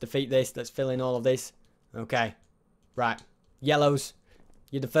 Let's defeat this. Let's fill in all of this. Okay. Right. Yellows.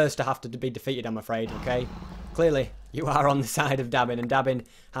 You're the first to have to be defeated, I'm afraid. Okay. Clearly, you are on the side of dabbing, and dabbing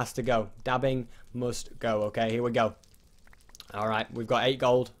has to go. Dabbing must go. Okay, here we go. Alright, we've got 8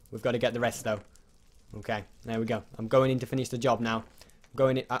 gold. We've got to get the rest, though. Okay, there we go. I'm going in to finish the job now. I'm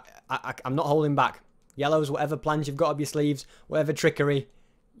going in. I'm not holding back. Yellows, whatever plans you've got up your sleeves, whatever trickery,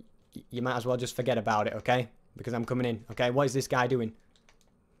 you might as well just forget about it, okay? Because I'm coming in. Okay, what is this guy doing?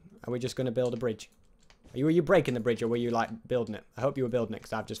 Are we just going to build a bridge? Were you breaking the bridge, or were you, like, building it? I hope you were building it,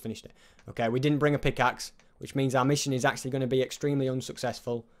 because I've just finished it. Okay, we didn't bring a pickaxe, which means our mission is actually going to be extremely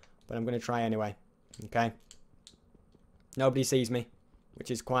unsuccessful. But I'm going to try anyway. Okay. Nobody sees me,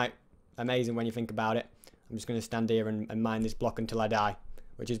 which is quite amazing when you think about it. I'm just going to stand here and mine this block until I die,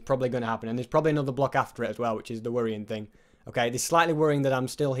 which is probably going to happen. And there's probably another block after it as well, which is the worrying thing. Okay, it's slightly worrying that I'm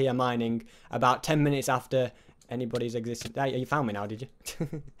still here mining about 10 minutes after anybody's existed. Hey, you found me now, did you?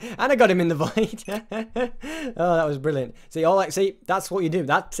 And I got him in the void. Oh, that was brilliant. See, that's what you do.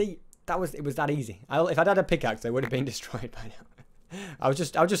 It was that easy. If I'd had a pickaxe, they would have been destroyed by now. I was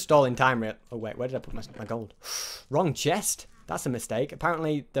just stalling time. Oh wait, where did I put my gold? Wrong chest. That's a mistake.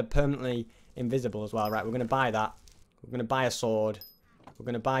 Apparently they're permanently invisible as well. Right, we're gonna buy that. We're gonna buy a sword. We're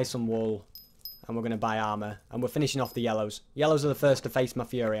gonna buy some wool, and we're gonna buy armor. And we're finishing off the yellows. Yellows are the first to face my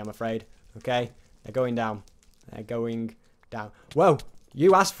fury, I'm afraid. Okay, they're going down. They're going down. Whoa!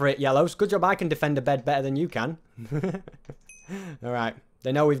 You asked for it, yellows. Good job. I can defend a bed better than you can. All right.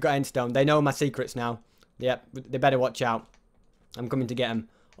 They know we've got endstone. They know my secrets now. Yep. They better watch out. I'm coming to get them.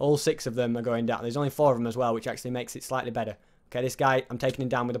 All 6 of them are going down. There's only 4 of them as well, which actually makes it slightly better. Okay, this guy, I'm taking him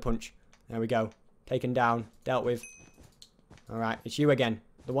down with a punch. There we go. Taken down. Dealt with. Alright, it's you again.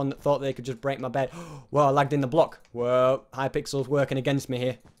 The one that thought they could just break my bed. Whoa, I lagged in the block. Whoa, Hypixel's working against me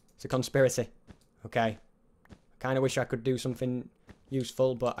here. It's a conspiracy. Okay. I kind of wish I could do something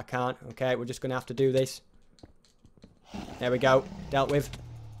useful, but I can't. Okay, we're just going to have to do this. There we go. Dealt with.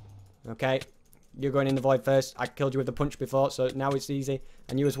 Okay. You're going in the void first. I killed you with a punch before, so now it's easy.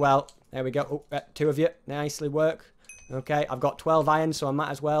 And you as well. There we go. Oh, 2 of you. Nicely work. Okay, I've got 12 iron, so I might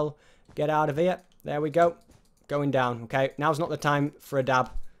as well get out of here. There we go. Going down. Okay, now's not the time for a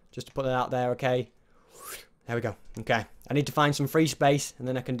dab. Just to put that out there, okay? There we go. Okay, I need to find some free space, and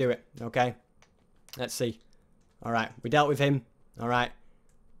then I can do it. Okay, let's see. Alright, we dealt with him. Alright.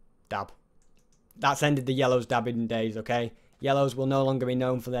 Dab. That's ended the yellows dabbing days, okay? Yellows will no longer be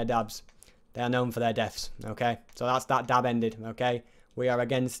known for their dabs. They are known for their deaths, okay? So that's that dab ended, okay? We are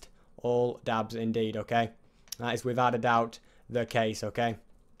against all dabs indeed, okay? That is without a doubt the case, okay?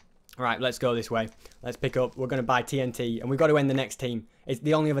 Alright, let's go this way. Let's pick up. We're going to buy TNT, and we've got to end the next team. It's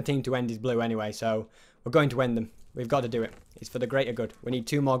the only other team to end is blue anyway, so we're going to end them. We've got to do it. It's for the greater good. We need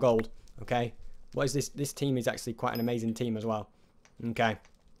 2 more gold, okay? What is this? This team is actually quite an amazing team as well. Okay.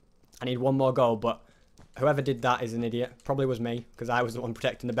 I need 1 more gold, but whoever did that is an idiot. Probably was me, because I was the one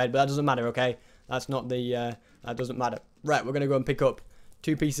protecting the bed, but that doesn't matter, okay? That's not the, that doesn't matter. Right, we're going to go and pick up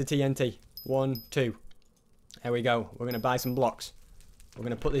 2 pieces of TNT. 1, 2. There we go. We're going to buy some blocks. We're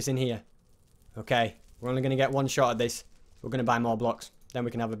going to put this in here. Okay. We're only going to get 1 shot at this. We're going to buy more blocks. Then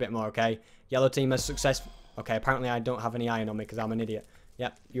we can have a bit more, okay? Yellow team has success. Okay, apparently I don't have any iron on me because I'm an idiot.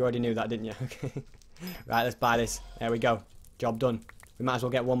 Yep, you already knew that, didn't you? Okay. Right, let's buy this. There we go. Job done. We might as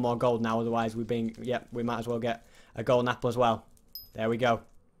well get 1 more gold now, otherwise we're being... Yep, we might as well get a golden apple as well. There we go.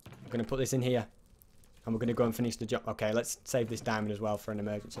 I'm going to put this in here. And we're going to go and finish the job. Okay, let's save this diamond as well for an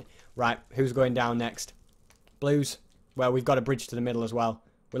emergency. Right, who's going down next? Blues. Well, we've got a bridge to the middle as well.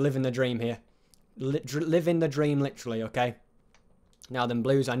 We're living the dream here. Living the dream, literally, okay? Now then,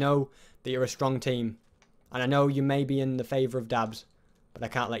 Blues, I know that you're a strong team. And I know you may be in the favour of dabs. But I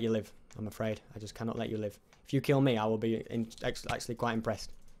can't let you live, I'm afraid. I just cannot let you live. If you kill me, I will be actually quite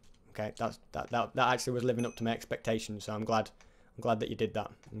impressed. Okay, that actually was living up to my expectations, so I'm glad that you did that.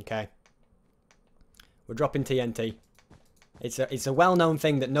 Okay. We're dropping TNT. It's a well-known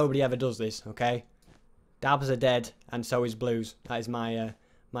thing that nobody ever does this, okay? Dabs are dead, and so is Blues. That is my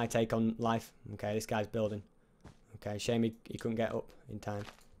my take on life. Okay, this guy's building. Okay, shame he couldn't get up in time.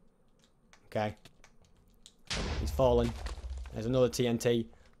 Okay. He's fallen. There's another TNT.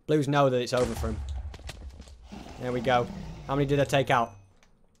 Blues know that it's over for him. There we go. How many did I take out?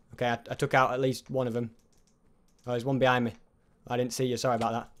 Okay, I took out at least 1 of them. Oh, there's 1 behind me. I didn't see you. Sorry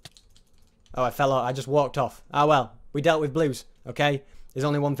about that. Oh, I fell out. I just walked off. Ah, well. We dealt with Blues. Okay? There's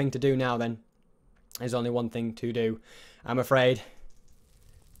only 1 thing to do now, then. There's only 1 thing to do. I'm afraid.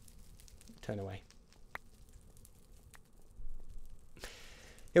 Turn away.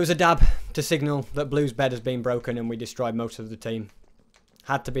 It was a dab to signal that Blue's bed has been broken and we destroyed most of the team.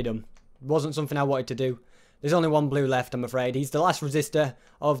 Had to be done. Wasn't something I wanted to do. There's only 1 blue left, I'm afraid. He's the last resistor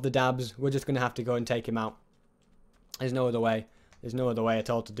of the dabs. We're just going to have to go and take him out. There's no other way. There's no other way at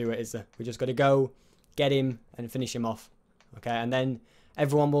all to do it, is there? We just got to go, get him, and finish him off. Okay, and then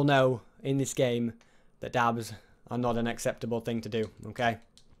everyone will know in this game that dabs are not an acceptable thing to do. Okay?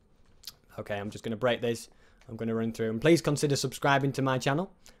 Okay, I'm just going to break this. I'm going to run through. And please consider subscribing to my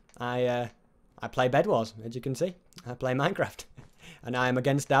channel. I play Bed Wars, as you can see. I play Minecraft. And I am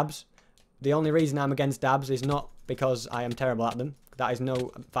against dabs. The only reason I'm against dabs is not because I am terrible at them. That is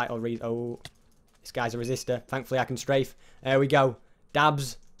no vital reason. Oh, this guy's a resistor. Thankfully, I can strafe. There we go.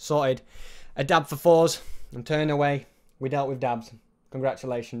 Dabs sorted. A dab for 4s. I'm turning away. We dealt with dabs.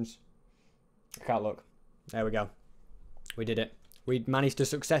 Congratulations. I can't look. There we go. We did it. We managed to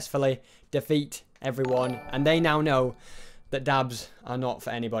successfully defeat everyone. And they now know that dabs are not for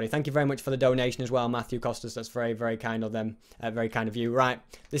anybody. Thank you very much for the donation as well, Matthew Costas. That's very, very kind of them. Very kind of you. Right.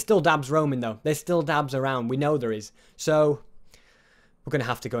 There's still dabs roaming, though. There's still dabs around. We know there is. So we're going to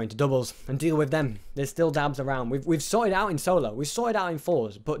have to go into doubles and deal with them. There's still dabs around. We've sorted out in solo. We've sorted out in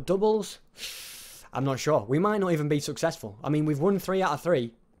 4s. But doubles, I'm not sure. We might not even be successful. I mean, we've won 3 out of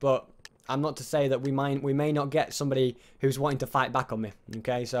 3. But I'm not to say that we may not get somebody who's wanting to fight back on me.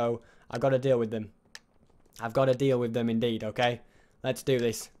 Okay, so I've got to deal with them. I've got to deal with them indeed, okay? Let's do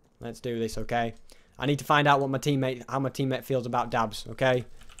this. Let's do this, okay? I need to find out what how my teammate feels about dabs, okay?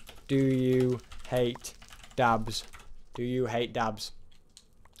 Do you hate dabs? Do you hate dabs?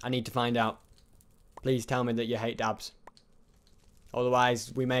 I need to find out. Please tell me that you hate dabs.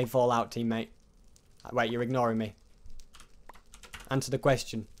 Otherwise, we may fall out, teammate. Wait, you're ignoring me. Answer the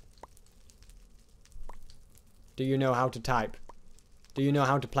question. Do you know how to type? Do you know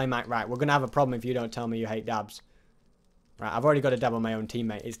how to play Right, we're going to have a problem if you don't tell me you hate dabs. Right, I've already got a dab on my own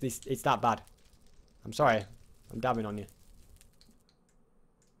teammate. It's that bad. I'm sorry. I'm dabbing on you.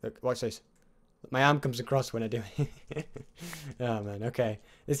 Look, watch this. My arm comes across when I do it. Oh, man, okay.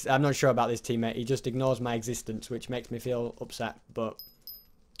 I'm not sure about this teammate. He just ignores my existence, which makes me feel upset. But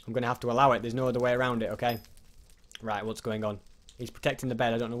I'm going to have to allow it. There's no other way around it, okay? Right, what's going on? He's protecting the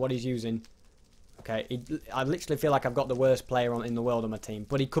bed. I don't know what he's using. Okay, I literally feel like I've got the worst player in the world on my team.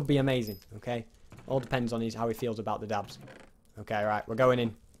 But he could be amazing, okay? All depends on how he feels about the dabs. Okay, right, we're going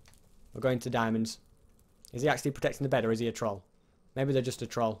in. We're going to diamonds. Is he actually protecting the bed or is he a troll? Maybe they're just a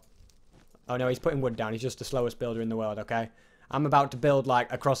troll. Oh no, he's putting wood down. He's just the slowest builder in the world, okay? I'm about to build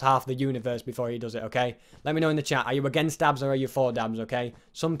like across half the universe before he does it, okay? Let me know in the chat. Are you against dabs or are you for dabs, okay?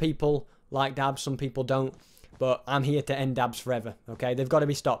 Some people like dabs, some people don't. But I'm here to end dabs forever, okay? They've got to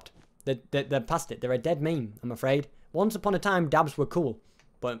be stopped. They're past it. They're a dead meme, I'm afraid. Once upon a time, dabs were cool.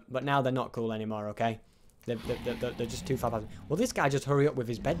 But now they're not cool anymore, okay? They're just too far past. Will this guy just hurry up with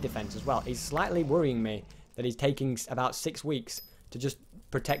his bed defense as well? He's slightly worrying me that he's taking about 6 weeks to just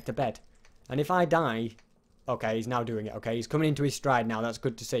protect the bed. And if I die... Okay, he's now doing it, okay? He's coming into his stride now. That's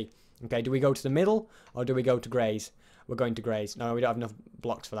good to see. Okay, do we go to the middle or do we go to Grays? We're going to Grays. No, we don't have enough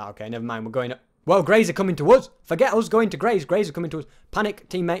blocks for that. Okay, never mind. We're going... Whoa, Grays are coming to us. Forget us going to Grays. Grays are coming to us. Panic,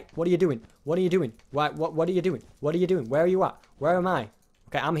 teammate. What are you doing? What are you doing? What are you doing? What are you doing? Where are you at? Where am I?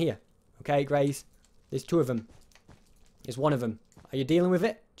 Okay, I'm here. Okay, Grays. There's 2 of them. There's 1 of them. Are you dealing with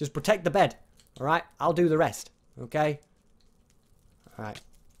it? Just protect the bed. Alright? I'll do the rest. Okay? Alright.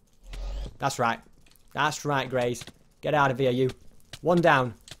 That's right. That's right, Grays. Get out of here, you. 1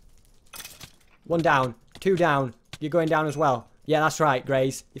 down. 1 down. 2 down. You're going down as well. Yeah, that's right,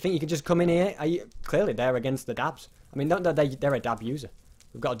 Grays. You think you can just come in here? Are you... Clearly, they're against the dabs. I mean, they're a dab user.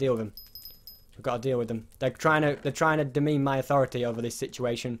 We've got to deal with them. We've got to deal with them. They're trying to demean my authority over this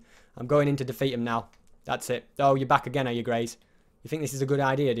situation. I'm going in to defeat them now. That's it. Oh, you're back again, are you, Grays? You think this is a good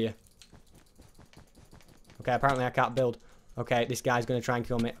idea, do you? Okay, apparently I can't build. Okay, this guy's going to try and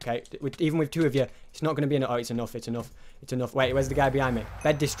kill me. Okay, even with 2 of you, it's not going to be enough. Oh, it's enough. It's enough. It's enough. Wait, where's the guy behind me?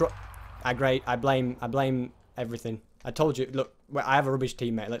 Bed destroy. I blame everything. I told you. Look, I have a rubbish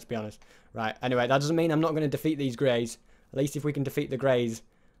teammate. Let's be honest. Right. Anyway, that doesn't mean I'm not going to defeat these Greys. At least if we can defeat the Greys,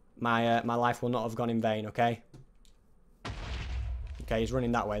 my life will not have gone in vain. Okay. Okay, he's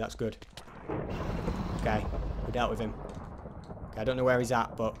running that way. That's good. Okay, we dealt with him. Okay, I don't know where he's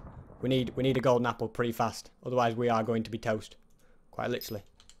at, but we need a golden apple pretty fast. Otherwise, we are going to be toast. Quite literally.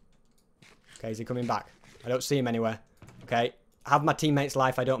 Okay, is he coming back? I don't see him anywhere. Okay, have my teammate's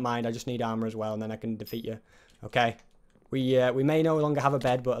life. I don't mind. I just need armor as well, and then I can defeat you. Okay. We may no longer have a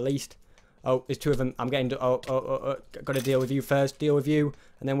bed, but at least... Oh, there's 2 of them. I'm getting... Got to deal with you first. Deal with you.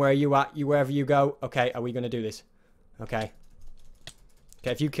 And then where are you at? Wherever you go. Okay, are we going to do this? Okay.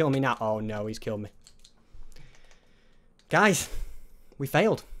 Okay, if you kill me now... Oh, no, he's killed me. Guys, we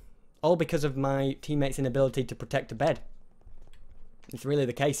failed. All because of my teammate's inability to protect a bed. It's really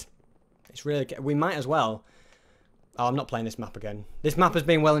the case. It's really... We might as well... Oh, I'm not playing this map again. This map has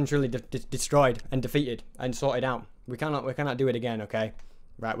been well and truly destroyed and defeated and sorted out. We cannot do it again, okay?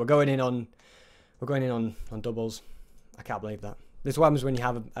 Right, we're going in on doubles. I can't believe that. This is what happens when you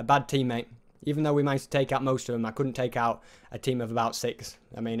have a bad teammate. Even though we managed to take out most of them, I couldn't take out a team of about 6.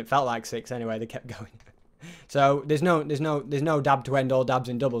 I mean, it felt like 6 anyway. They kept going. So there's no dab to end all dabs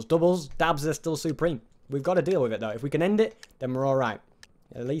in doubles. Doubles, dabs are still supreme. We've got to deal with it though. If we can end it, then we're all right.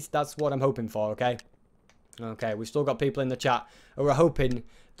 At least that's what I'm hoping for. Okay. Okay. We've still got people in the chat who are hoping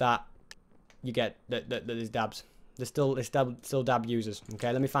that you get that there's dabs. There's still dab users.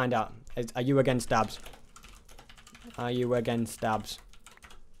 Okay. Let me find out. Are you against dabs? Are you against dabs?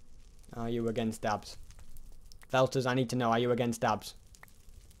 Are you against dabs? Felters, I need to know. Are you against dabs?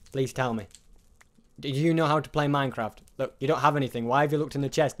 Please tell me. Do you know how to play Minecraft? Look, you don't have anything. Why have you looked in the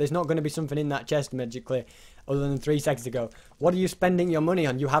chest? There's not going to be something in that chest magically other than 3 seconds ago. What are you spending your money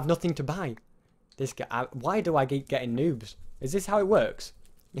on? You have nothing to buy. This guy, why do I keep getting noobs? Is this how it works?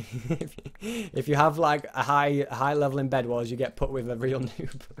 If you have like a high level in Bed Wars, you get put with a real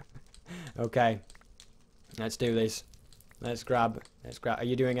noob. Okay. Let's do this. Let's grab. Are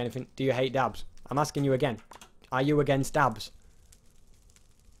you doing anything? Do you hate dabs? I'm asking you again. Are you against dabs?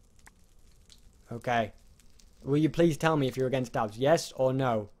 Okay. Will you please tell me if you're against dabs? Yes or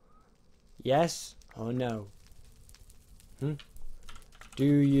no? Yes or no? Do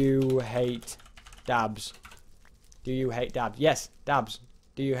you hate dabs? Do you hate dabs? Yes, dabs.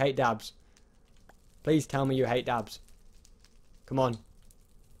 Do you hate dabs? Please tell me you hate dabs. Come on.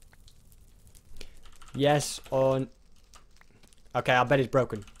 Yes or... Okay, our bed is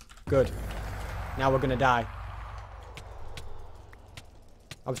broken. Good. Now we're gonna die.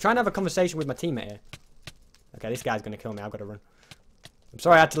 I was trying to have a conversation with my teammate here. Okay, this guy's gonna kill me. I've got to run. I'm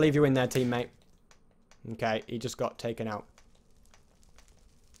sorry I had to leave you in there, teammate. Okay, he just got taken out.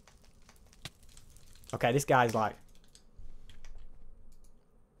 Okay, this guy's like...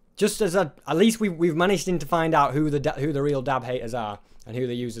 Just as a... At least we've managed to find out who the real dab haters are. And who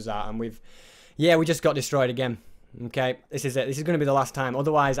the users are. And we've... Yeah, we just got destroyed again. Okay, this is it. This is going to be the last time.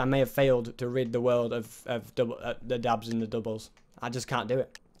 Otherwise, I may have failed to rid the world of the dabs and the doubles. I just can't do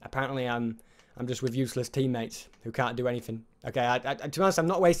it. Apparently, I'm just with useless teammates who can't do anything. Okay, to be honest, I'm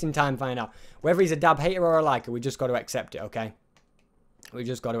not wasting time finding out. Whether he's a dab hater or a liker, we just got to accept it, okay? We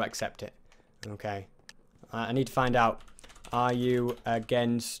just got to accept it. Okay. I need to find out. Are you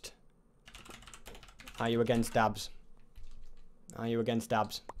against dabs? Are you against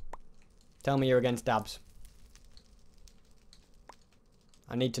dabs? Tell me you're against dabs.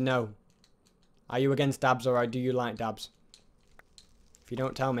 I need to know. Are you against dabs or do you like dabs? If you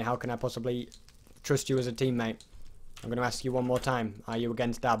don't tell me, how can I possibly trust you as a teammate? I'm going to ask you one more time. Are you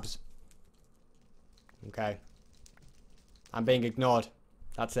against dabs? Okay. I'm being ignored.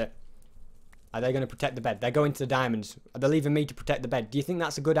 That's it. Are they going to protect the bed? They're going to the diamonds. Are they leaving me to protect the bed? Do you think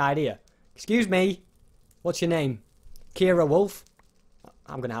that's a good idea? Excuse me. What's your name? Kira Wolf?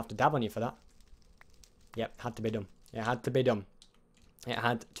 I'm going to have to dab on you for that. Yep, had to be done. It had to be done. It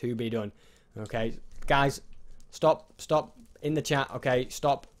had to be done. Okay, guys, stop in the chat. Okay,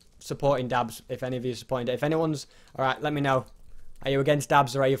 stop supporting dabs if any of you are supporting it. If anyone's, alright, let me know. Are you against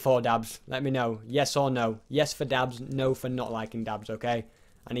dabs or are you for dabs? Let me know. Yes or no. Yes for dabs, no for not liking dabs, okay?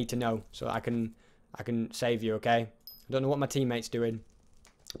 I need to know so I can save you, okay? I don't know what my teammate's doing,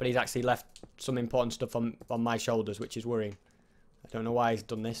 but he's actually left some important stuff on my shoulders, which is worrying. I don't know why he's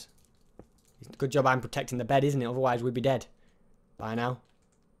done this. Good job I'm protecting the bed, isn't it? Otherwise we'd be dead by now.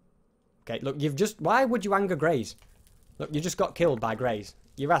 Okay, look, you've just... Why would you anger Grays? Look, you just got killed by Grays.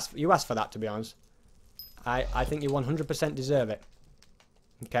 You asked for that, to be honest. I think you 100% deserve it.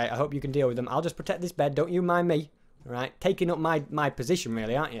 Okay, I hope you can deal with them. I'll just protect this bed. Don't you mind me. Alright, taking up my position,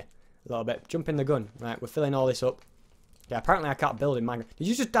 really, aren't you? A little bit. Jumping the gun. Right, we're filling all this up. Yeah, apparently I can't build in Minecraft. Did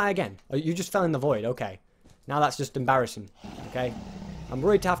you just die again? Oh, you just fell in the void. Okay. Now that's just embarrassing. Okay. I'm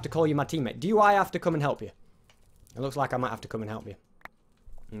worried to have to call you my teammate. Do I have to come and help you? It looks like I might have to come and help you.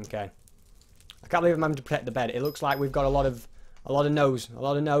 Okay. I can't believe I'm having to protect the bed. It looks like we've got a lot of no's. A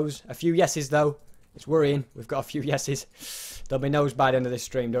lot of no's. A few yeses, though. It's worrying. We've got a few yeses. There'll be no's by the end of this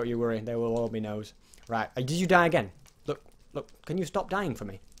stream. Don't you worry. There will all be no's. Right. Did you die again? Look. Can you stop dying for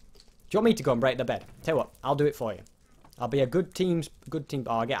me? Do you want me to go and break the bed? Tell you what. I'll do it for you. I'll be a good team. Oh,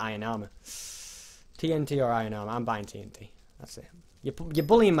 I'll get iron armor. TNT or iron armor. I'm buying TNT. That's it. You're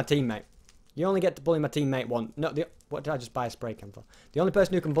bullying my teammate. You only get to bully my teammate once. No, what did I just buy a spray can for? The only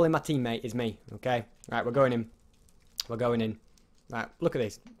person who can bully my teammate is me. Okay? Right, we're going in. We're going in. Right, look at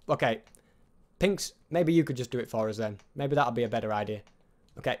this. Okay. Pinks, maybe you could just do it for us then. Maybe that'll be a better idea.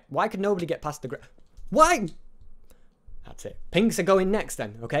 Okay, why could nobody get past the... Why? That's it. Pinks are going next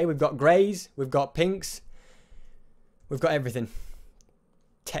then. Okay, we've got greys. We've got pinks. We've got everything.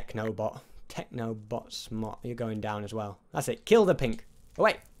 Technobot. Technobot smart. You're going down as well. That's it. Kill the pink. Oh,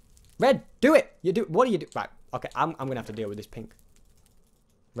 wait. Red, do it. You do. What do you do? Right. Okay, I'm going to have to deal with this pink.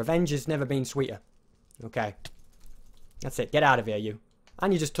 Revenge has never been sweeter. Okay. That's it. Get out of here, you.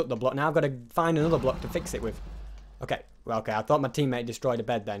 And you just took the block. Now I've got to find another block to fix it with. Okay. Well, okay. I thought my teammate destroyed a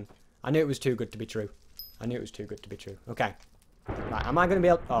bed then. I knew it was too good to be true. I knew it was too good to be true. Okay. Right. Am I going to be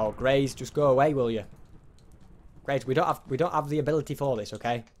able... Oh, Grays, just go away, will you? Grays, we don't have the ability for this,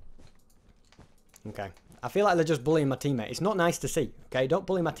 okay? Okay. I feel like they're just bullying my teammate. It's not nice to see, okay? Don't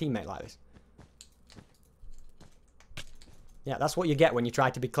bully my teammate like this. Yeah, that's what you get when you try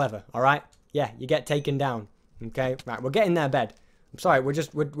to be clever, alright? Yeah, you get taken down, okay? Right, we're getting their bed. I'm sorry,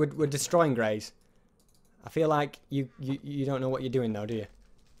 we're destroying Grays. I feel like you don't know what you're doing though, do you?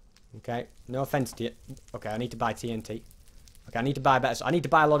 Okay, no offense to you. Okay, I need to buy TNT. Okay, I need to buy better. So I need to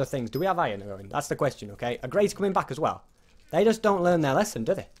buy a lot of things. Do we have iron going? That's the question, okay? Are Grays coming back as well? They just don't learn their lesson,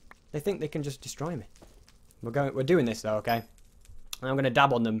 do they? They think they can just destroy me. We're doing this though, okay? And I'm going to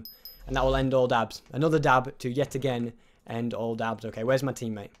dab on them, and that will end all dabs. Another dab to yet again end all dabs. Okay, where's my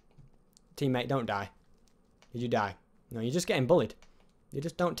teammate? Teammate, don't die. Did you die? No, you're just getting bullied. You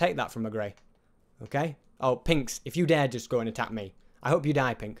just don't take that from a grey. Okay? Oh, Pinks, if you dare just go and attack me. I hope you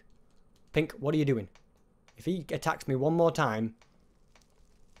die, Pink. Pink, what are you doing? If he attacks me one more time,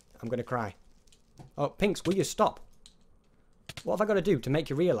 I'm going to cry. Oh, Pinks, will you stop? What have I got to do to make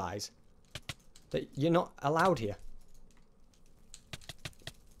you realise that you're not allowed here?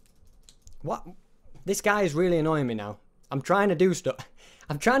 What? This guy is really annoying me now. I'm trying to do stuff.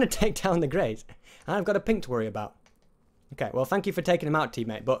 I'm trying to take down the Greys. And I've got a Pink to worry about. Okay, well, thank you for taking him out,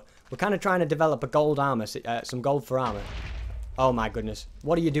 teammate. But we're kind of trying to develop a gold armor. Some gold for armor. Oh, my goodness.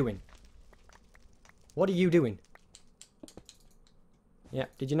 What are you doing? What are you doing? Yeah,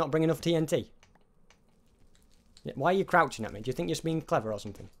 did you not bring enough TNT? Yeah, why are you crouching at me? Do you think you're just being clever or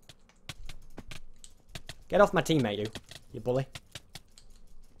something? Get off my teammate, you bully.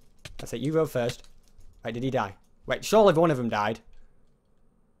 That's it, you go first. Wait, did he die? Wait, surely one of them died.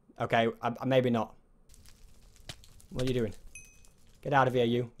 Okay, maybe not. What are you doing? Get out of here,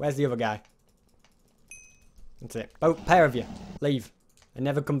 you. Where's the other guy? That's it. Both pair of you. Leave. And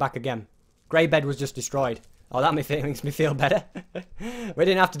never come back again. Grey bed was just destroyed. Oh, that makes me feel better. We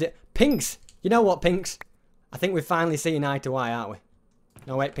didn't have to do... Pinks! You know what, Pinks? I think we're finally seeing eye to eye, aren't we?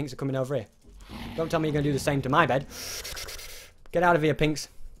 No, wait, Pinks are coming over here. Don't tell me you're going to do the same to my bed. Get out of here, Pinks.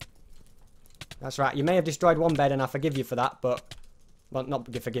 That's right. You may have destroyed one bed, and I forgive you for that, but... Well,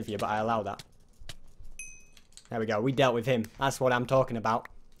 not forgive you, but I allow that. There we go. We dealt with him. That's what I'm talking about.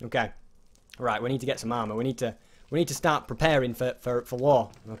 Okay. Right, we need to get some armor. We need to start preparing for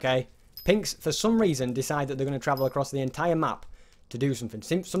war, okay? Pinks, for some reason, decide that they're going to travel across the entire map to do something.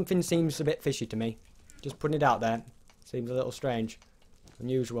 Something seems a bit fishy to me. Just putting it out there. Seems a little strange.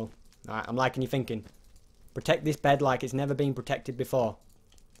 Unusual. Alright, I'm liking your thinking. Protect this bed like it's never been protected before.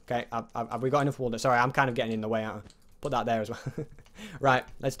 Okay, have we got enough wool? Sorry, I'm kind of getting in the way, aren't I? Put that there as well. Right,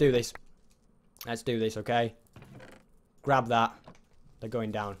 let's do this. Let's do this, okay? Grab that. They're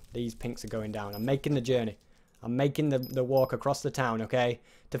going down. These pinks are going down. I'm making the journey. I'm making the walk across the town, okay?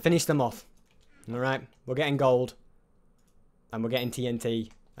 To finish them off. Alright? We're getting gold. And we're getting TNT.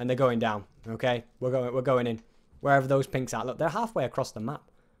 And they're going down. Okay? We're going in. Wherever those pinks are. Look, they're halfway across the map.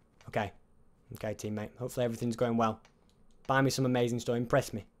 Okay. Okay, teammate. Hopefully everything's going well. Buy me some amazing stuff.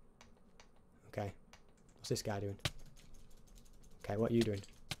 Impress me. Okay. What's this guy doing? Okay, what are you doing?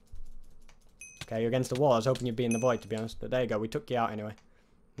 Okay, you're against the wall. I was hoping you'd be in the void, to be honest. But there you go. We took you out anyway.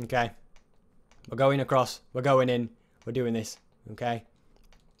 Okay. We're going across. We're going in. We're doing this. Okay.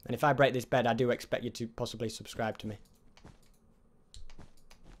 And if I break this bed, I do expect you to possibly subscribe to me.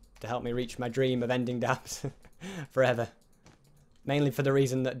 To help me reach my dream of ending dabs forever. Mainly for the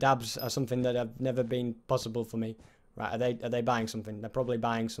reason that dabs are something that have never been possible for me. Right, are they buying something? They're probably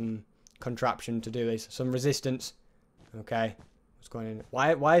buying some contraption to do this. Some resistance. Okay. What's going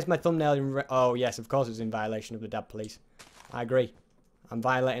on? Why is my thumbnail in... Oh, yes, of course it's in violation of the dab police. I agree. I'm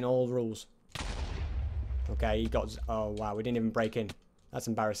violating all rules. Okay, he got... Oh, wow, we didn't even break in. That's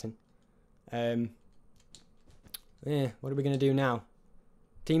embarrassing. Yeah, what are we going to do now?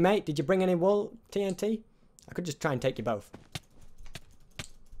 Teammate, did you bring any wool TNT? I could just try and take you both.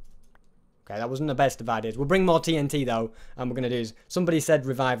 Okay, that wasn't the best of ideas. We'll bring more TNT, though, and we're going to do is... Somebody said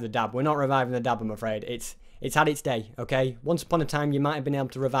revive the dab. We're not reviving the dab, I'm afraid. It's had its day, okay? Once upon a time, you might have been able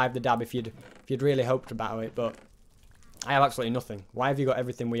to revive the dab if you'd really hoped about it, but I have absolutely nothing. Why have you got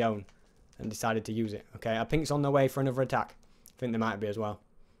everything we own and decided to use it? Okay, our pink's on their way for another attack. I think they might be as well.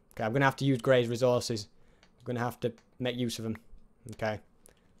 Okay, I'm going to have to use Grey's resources. I'm going to have to make use of them. Okay.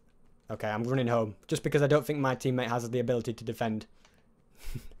 Okay, I'm running home. Just because I don't think my teammate has the ability to defend.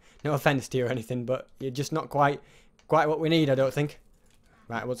 No offense to you or anything, but you're just not quite what we need, I don't think.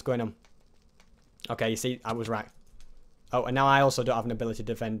 Right, what's going on? Okay, you see, I was right. Oh, and now I also don't have an ability to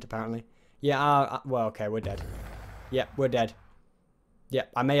defend, apparently. Yeah, well, okay, we're dead. Yep, we're dead.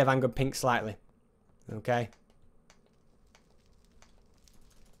 Yep, I may have angered pink slightly. Okay.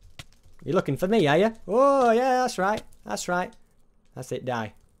 You're looking for me, are you? Oh, yeah, that's right. That's right. That's it,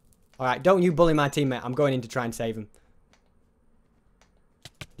 die. Alright, don't you bully my teammate. I'm going in to try and save him.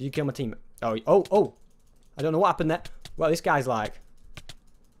 Did you kill my teammate? Oh. I don't know what happened there. Well, this guy's like...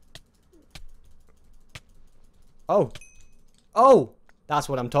 Oh! That's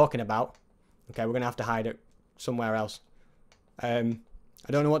what I'm talking about. Okay, we're going to have to hide it somewhere else. I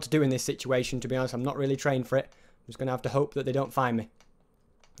don't know what to do in this situation, to be honest. I'm not really trained for it. I'm just going to have to hope that they don't find me.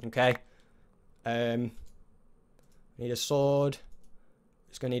 Okay. Need a sword.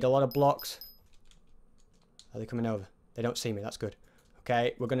 Just going to need a lot of blocks. Are they coming over? They don't see me. That's good.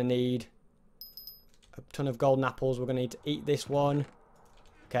 Okay, we're going to need a ton of golden apples. We're going to need to eat this one.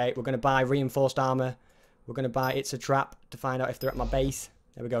 Okay, we're going to buy reinforced armor. We're going to buy It's a Trap to find out if they're at my base.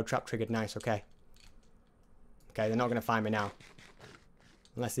 There we go, trap triggered. Nice, okay. Okay, they're not going to find me now.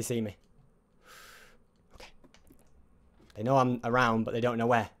 Unless they see me. Okay. They know I'm around, but they don't know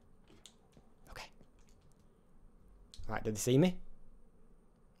where. Okay. Alright, did they see me?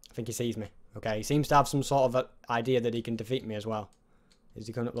 I think he sees me. Okay, he seems to have some sort of idea that he can defeat me as well. Is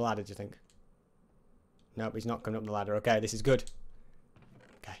he coming up the ladder, do you think? Nope, he's not coming up the ladder. Okay, this is good.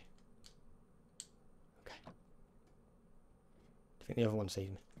 Okay. Okay. I think the other one sees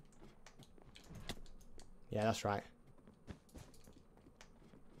me. Yeah, that's right.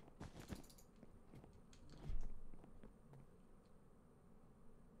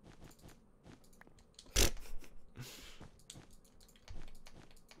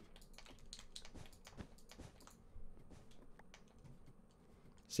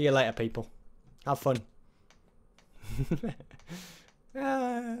 See you later, people. Have fun.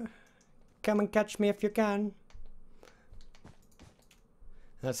 Come and catch me if you can.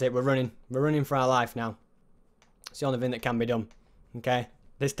 That's it, we're running. We're running for our life now. It's the only thing that can be done. Okay?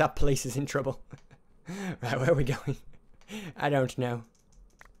 This dab police is in trouble. Right, where are we going? I don't know.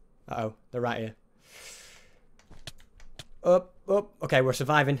 Uh-oh, they're right here. Up. Okay, we're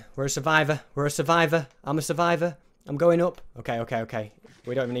surviving. We're a survivor. We're a survivor. I'm a survivor. I'm going up. Okay.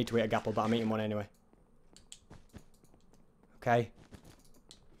 We don't even need to eat a gapple, but I'm eating one anyway. Okay.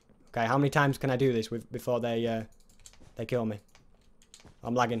 Okay, how many times can I do this before they kill me?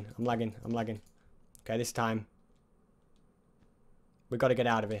 I'm lagging. Okay, this time. We've got to get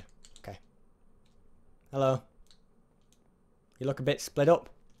out of here. Okay. Hello. You look a bit split up.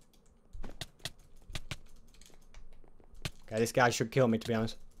 Okay, this guy should kill me, to be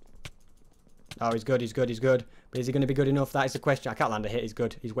honest. Oh, he's good. But is he going to be good enough? That is the question. I can't land a hit. He's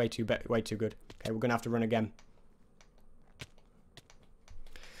good. He's way too good. Okay, we're going to have to run again.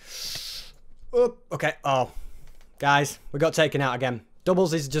 Oh, okay. Oh, guys, we got taken out again.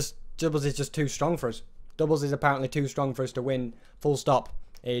 Doubles is just too strong for us. Doubles is apparently too strong for us to win. Full stop.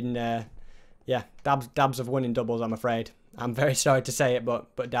 Yeah, dabs have won in doubles, I'm afraid. I'm very sorry to say it,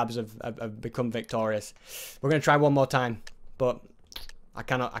 but dabs have become victorious. We're going to try one more time, but I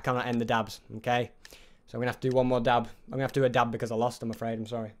cannot end the dabs, okay? So I'm going to have to do one more dab. I'm going to have to do a dab because I lost, I'm afraid. I'm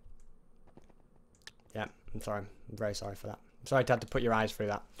sorry. Yeah, I'm sorry. I'm very sorry for that. I'm sorry to have to put your eyes through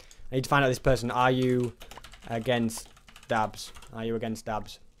that. I need to find out this person. Are you against dabs? Are you against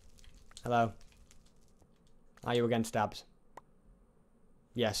dabs? Hello? Are you against dabs?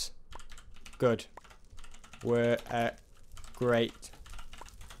 Yes. Good. We're a great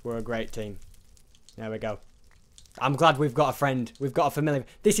team. There we go. I'm glad we've got a friend. We've got a familiar.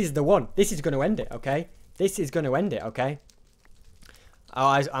 This is the one. This is going to end it, okay? This is going to end it, okay?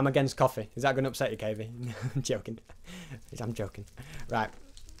 Oh, I'm against coffee. Is that going to upset you, KV? I'm joking. I'm joking. Right.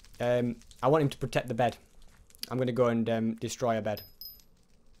 I want him to protect the bed. I'm going to go and destroy a bed.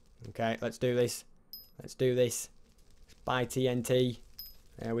 Okay, let's do this. Let's do this. Buy TNT.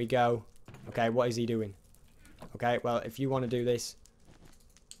 There we go. Okay, what is he doing? Okay, well, if you want to do this,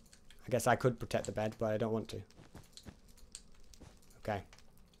 I guess I could protect the bed, but I don't want to. Okay.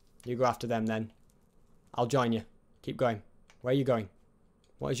 You go after them then. I'll join you. Keep going. Where are you going?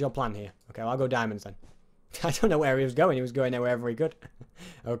 What is your plan here? Okay, well, I'll go diamonds then. I don't know where he was going. He was going there wherever he could.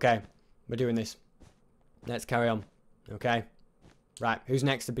 Okay, we're doing this. Let's carry on. Okay. Right, who's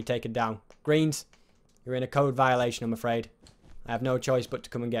next to be taken down? Greens, you're in a code violation, I'm afraid. I have no choice but to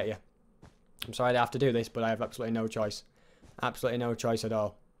come and get you. I'm sorry I have to do this, but I have absolutely no choice. Absolutely no choice at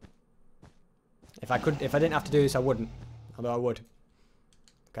all. If I didn't have to do this, I wouldn't. Although I would.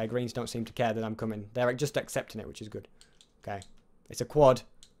 Okay, greens don't seem to care that I'm coming. They're just accepting it, which is good. Okay. It's a quad.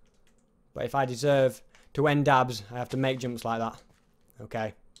 But if I deserve to end dabs, I have to make jumps like that.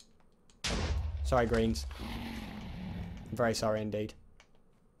 Okay. Sorry, greens. I'm very sorry indeed.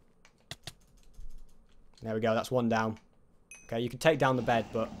 There we go, that's one down. Okay, you can take down the bed,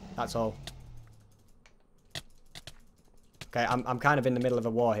 but that's all. Okay, I'm kind of in the middle of a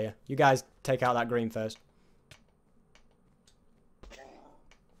war here. You guys take out that green first.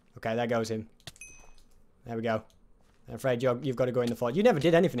 Okay, there goes him. There we go. I'm afraid you've got to go in the forest. You never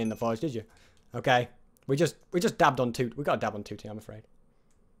did anything in the forest, did you? Okay. We just dabbed on two. We got a dab on 2T, I'm afraid.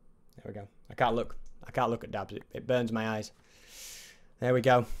 There we go. I can't look at dabs. It burns my eyes. There we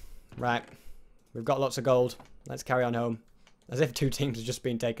go. Right. We've got lots of gold. Let's carry on home. As if 2 teams have just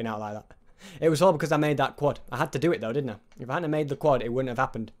been taken out like that. It was all because I made that quad. I had to do it though, didn't I? If I hadn't made the quad, it wouldn't have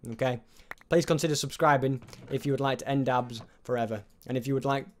happened. Okay? Please consider subscribing if you would like to end dabs forever. And if you would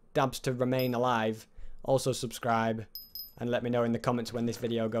like dabs to remain alive, also subscribe and let me know in the comments when this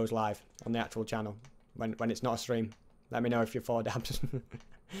video goes live on the actual channel. When it's not a stream. Let me know if you're for dabs.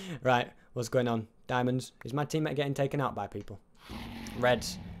 Right, what's going on? Diamonds. Is my teammate getting taken out by people?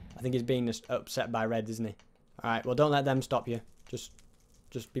 Reds. I think he's being upset by reds, isn't he? Alright, well don't let them stop you. Just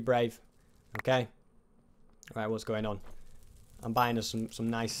be brave. Okay? Alright, what's going on? I'm buying us some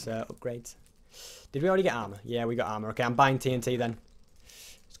nice upgrades. Did we already get armor? Yeah, we got armor. Okay, I'm buying TNT then.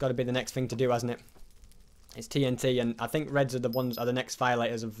 It's got to be the next thing to do, hasn't it? It's TNT, and I think reds are the next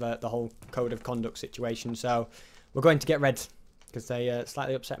violators of the whole code of conduct situation. So we're going to get reds because they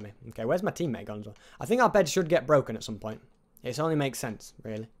slightly upset me. Okay, where's my teammate gone as well? I think our bed should get broken at some point. It only makes sense,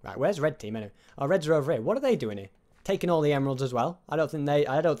 really. Right, where's red team anyway? Oh, reds are over here. What are they doing here? Taking all the emeralds as well? I don't think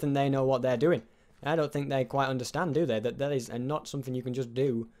they know what they're doing. I don't think they quite understand, do they? That is not something you can just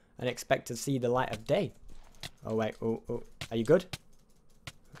do and expect to see the light of day. Oh wait, oh, are you good?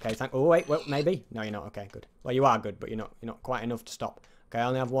 Okay, oh wait, well maybe. No, you're not. Okay, good. Well, you are good, but you're not quite enough to stop. Okay, I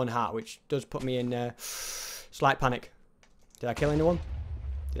only have 1 heart, which does put me in slight panic. Did I kill anyone?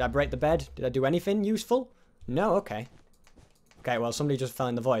 Did I break the bed? Did I do anything useful? No. Okay. Okay, well somebody just fell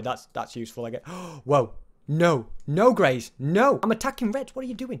in the void. That's useful. I get. Whoa! No, no, Grays, no! I'm attacking reds. What are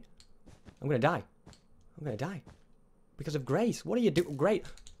you doing? I'm gonna die. I'm gonna die because of Grays. What are you doing? Great.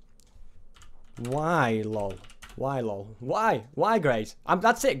 Why, lol? Why, lol? Why? Why, Grays?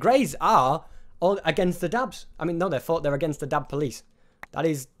 That's it. Grays are all against the dabs. I mean, no, they're against the dab police. That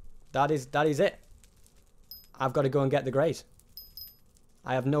is it. I've got to go and get the Grays.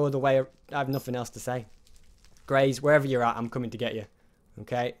 I have no other way. I have nothing else to say. Greys, wherever you're at, I'm coming to get you.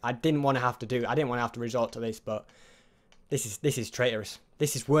 Okay? I didn't want to have to do. I didn't want to have to resort to this, but this is traitorous.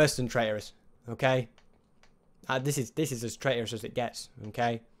 This is worse than traitorous. Okay? This is as traitorous as it gets.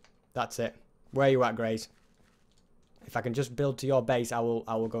 Okay? That's it. Where are you at, Greys? If I can just build to your base, I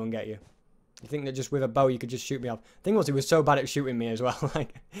will go and get you. You think that just with a bow you could just shoot me off? The thing was, he was so bad at shooting me as well.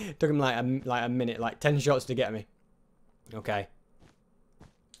 Like, it took him like a minute, like 10 shots to get me. Okay.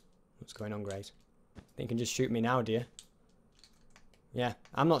 What's going on, Greys? Think you can just shoot me now, do you? Yeah,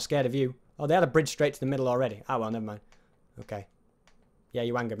 I'm not scared of you. Oh, they had a bridge straight to the middle already. Oh, well, never mind. Okay. Yeah,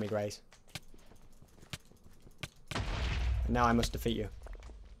 you angered me, Greys. And now I must defeat you.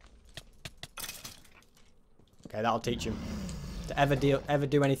 Okay, that'll teach him to ever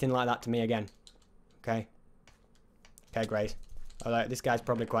do anything like that to me again. Okay. Okay, Greys. Alright, this guy's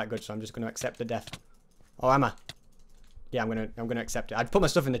probably quite good, so I'm just going to accept the death. Oh, am I? Yeah, I'm gonna accept it. I'd put my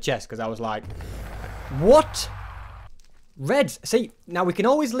stuff in the chest because I was like, what? Reds. See, now we can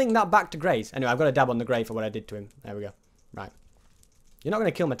always link that back to Greys. Anyway, I've got a dab on the Grey for what I did to him. There we go. Right. You're not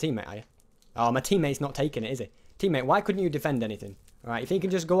gonna kill my teammate, are you? Oh, my teammate's not taking it, is he? Teammate, why couldn't you defend anything? Alright, if you can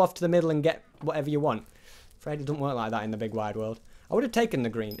just go off to the middle and get whatever you want. Afraid it doesn't work like that in the big wide world. I would have taken the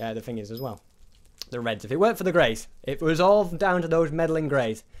green, the thingies as well. The Reds. If it weren't for the Greys. It was all down to those meddling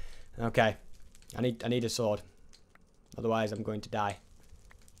Greys. Okay. I need a sword. Otherwise, I'm going to die.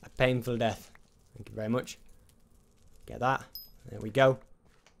 A painful death. Thank you very much. Get that. There we go.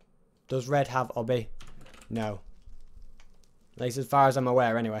 Does red have obby? No. At least as far as I'm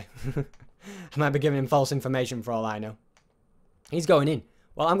aware, anyway. I might be giving him false information for all I know. He's going in.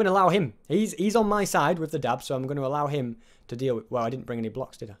 Well, I'm going to allow him. He's on my side with the dab, so I'm going to allow him to deal with... Well, I didn't bring any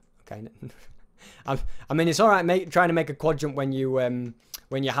blocks, did I? Okay. I mean, it's all right trying to make a quadrant when you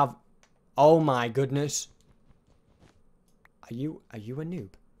have... Oh, my goodness. Are you a noob?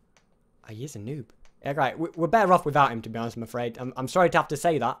 He is a noob. Yeah, right, we're better off without him, to be honest, I'm afraid. I'm sorry to have to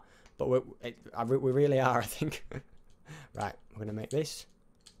say that, but we really are, I think. Right, we're going to make this.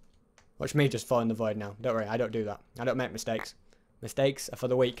 Watch me just fall in the void now. Don't worry, I don't do that. I don't make mistakes. Mistakes are for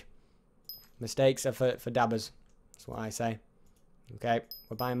the weak. Mistakes are for dabbers. That's what I say. Okay,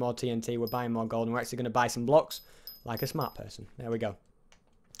 we're buying more TNT, we're buying more gold, and we're actually going to buy some blocks like a smart person. There we go.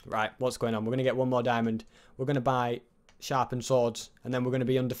 Right, what's going on? We're going to get one more diamond. We're going to buy sharpened swords, and then we're going to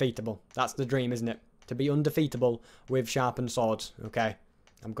be undefeatable. That's the dream, isn't it? To be undefeatable with sharpened swords. Okay,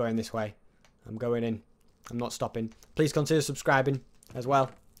 I'm going this way. I'm going in. I'm not stopping. Please consider subscribing as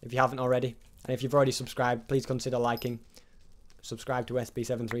well, if you haven't already. And if you've already subscribed, please consider liking. Subscribe to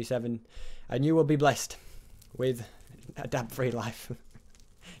SB737, and you will be blessed with a dab-free life.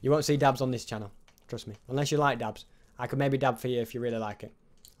 You won't see dabs on this channel. Trust me. Unless you like dabs. I could maybe dab for you if you really like it.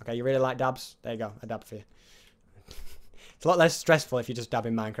 Okay, you really like dabs? There you go. A dab for you. It's a lot less stressful if you just dab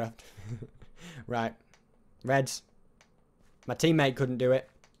in Minecraft. Right. Reds. My teammate couldn't do it.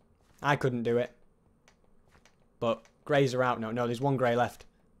 I couldn't do it. But Greys are out now. No, there's one Grey left.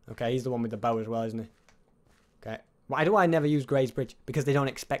 Okay, he's the one with the bow as well, isn't he? Okay. Why do I never use Grey's bridge? Because they don't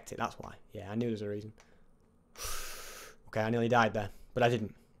expect it, that's why. Yeah, I knew there's a reason. Okay, I nearly died there. But I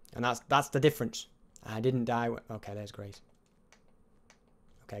didn't. And that's the difference. I didn't die. Okay, there's Greys.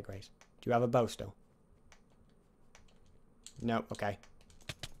 Okay, Greys. Do you have a bow still? No, okay.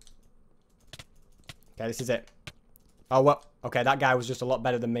 Okay, this is it. Oh, well, okay, that guy was just a lot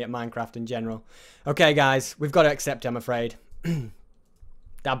better than me at Minecraft in general. Okay, guys, we've got to accept it, I'm afraid.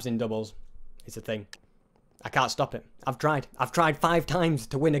 Dabs in doubles. It's a thing. I can't stop it. I've tried. I've tried 5 times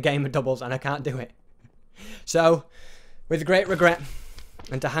to win a game of doubles, and I can't do it. So, with great regret,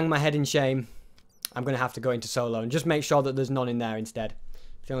 and to hang my head in shame, I'm going to have to go into solo, and just make sure that there's none in there instead.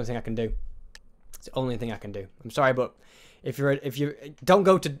 It's the only thing I can do. It's the only thing I can do. I'm sorry, but... If you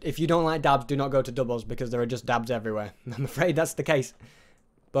don't like dabs, do not go to doubles because there are just dabs everywhere. I'm afraid that's the case.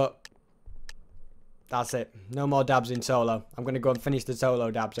 But that's it. No more dabs in solo. I'm gonna go and finish the solo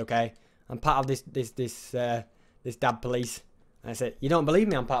dabs, okay? I'm part of this dab police. And that's it. You don't believe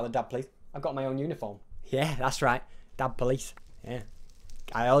me? I'm part of the dab police. I've got my own uniform. Yeah, that's right. Dab police. Yeah.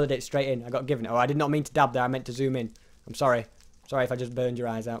 I ordered it straight in. I got given it. Oh, I did not mean to dab there. I meant to zoom in. I'm sorry. Sorry if I just burned your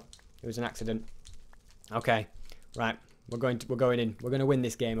eyes out. It was an accident. Okay. Right. We're going in. We're going to win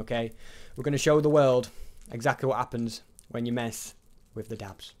this game, okay? We're going to show the world exactly what happens when you mess with the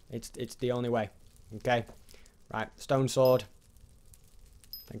dabs. It's the only way, okay? Right, stone sword.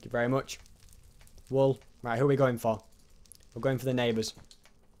 Thank you very much. Wool. Right, who are we going for? We're going for the neighbours.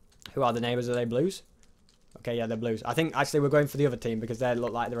 Who are the neighbours? Are they blues? Okay, yeah, they're blues. I think, actually, we're going for the other team because they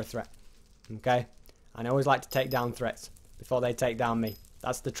look like they're a threat. Okay? And I always like to take down threats before they take down me.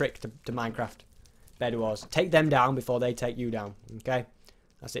 That's the trick to Minecraft. Bed Wars. Take them down before they take you down. Okay?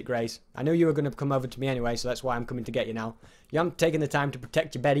 That's it, Grace. I knew you were going to come over to me anyway, so that's why I'm coming to get you now. You haven't taken the time to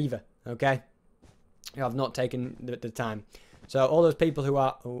protect your bed either, okay? You have not taken the time. So all those people who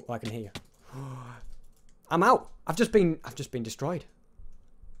are... Oh, I can hear you. I'm out. I've just been destroyed.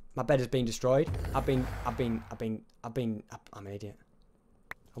 My bed has been destroyed. I'm an idiot.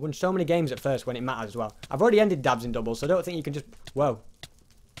 I won so many games at first when it matters as well. I've already ended dabs in doubles, so I don't think you can just... Whoa.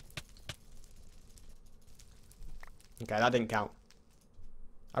 Okay, that didn't count.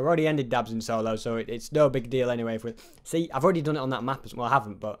 I've already ended dabs in solo, so it's no big deal anyway. If we see, I've already done it on that map as well. I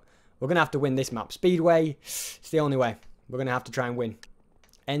haven't, but we're going to have to win this map. Speedway, it's the only way. We're going to have to try and win.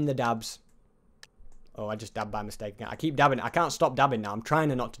 End the dabs. Oh, I just dabbed by mistake. I keep dabbing. I can't stop dabbing now. I'm trying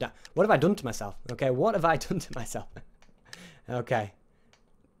to not to dab. What have I done to myself? Okay, what have I done to myself? Okay.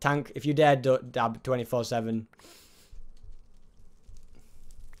 Tank, if you dare dab 24/7,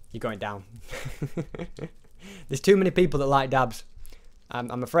 you're going down. There's too many people that like dabs.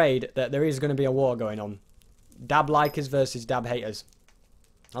 I'm afraid that there is going to be a war going on. Dab likers versus dab haters.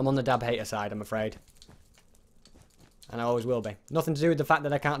 I'm on the dab hater side, I'm afraid. And I always will be. Nothing to do with the fact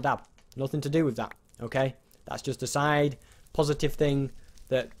that I can't dab. Nothing to do with that, okay? That's just a side positive thing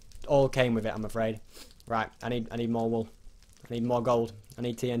that all came with it, I'm afraid. Right, I need more wool. I need more gold. I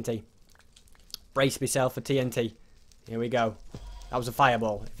need TNT. Brace myself for TNT. Here we go. That was a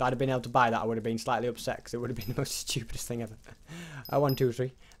fireball. If I'd have been able to buy that, I would have been slightly upset because it would have been the most stupidest thing ever. 1, 2,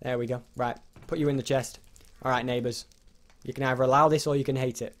 3. There we go. Right, put you in the chest. Alright, neighbours. You can either allow this or you can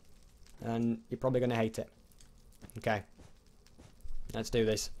hate it. And you're probably going to hate it. Okay. Let's do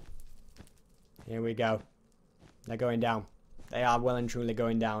this. Here we go. They're going down. They are well and truly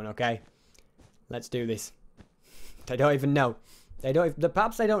going down, okay? Let's do this. They don't even know.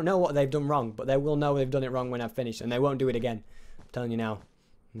 Perhaps they don't know what they've done wrong, but they will know they've done it wrong when I've finished, and they won't do it again. I'm telling you now.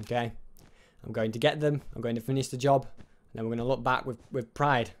 Okay? I'm going to get them. I'm going to finish the job, and then we're going to look back with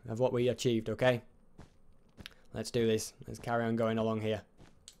pride of what we achieved, okay? Let's do this. Let's carry on going along here.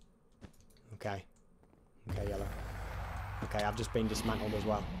 Okay. Okay, yellow. Okay, I've just been dismantled as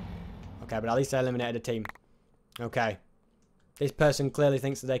well. Okay, but at least I eliminated a team. Okay. This person clearly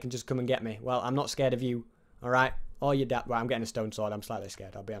thinks that they can just come and get me. Well, I'm not scared of you, alright? Or your dad. Well, I'm getting a stone sword. I'm slightly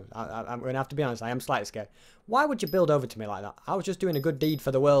scared. I'll be honest. I'm going to have to be honest. I am slightly scared. Why would you build over to me like that? I was just doing a good deed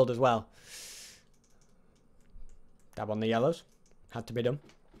for the world as well. Dab on the yellows. Had to be done.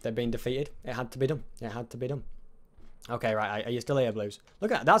 They're being defeated. It had to be done. It had to be done. Okay, right. Are you still here, Blues?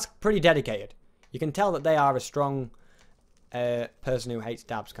 Look at that. That's pretty dedicated. You can tell that they are a strong person who hates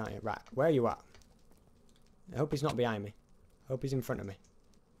dabs, can't you? Right. Where are you at? I hope he's not behind me. I hope he's in front of me.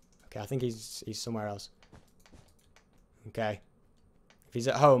 Okay, I think he's somewhere else. Okay. If he's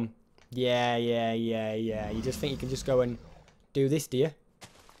at home. Yeah. You just think you can just go and do this, do you?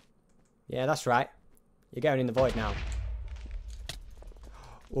 Yeah, that's right. You're going in the void now.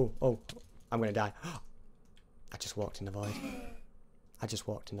 Oh. I'm going to die. I just walked in the void. I just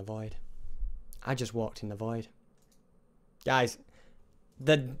walked in the void. I just walked in the void. Guys.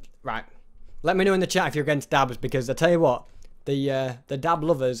 Right. Let me know in the chat if you're against dabs, because I tell you what. The dab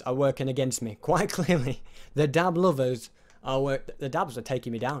lovers are working against me quite clearly. The dab lovers are the dabs are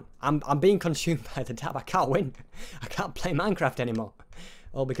taking me down. I'm being consumed by the dab. I can't win. I can't play Minecraft anymore.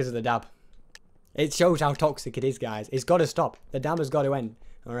 All because of the dab. It shows how toxic it is, guys. It's got to stop. The dab has got to end.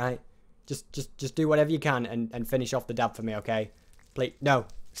 All right. Just do whatever you can and finish off the dab for me, okay? Please. No.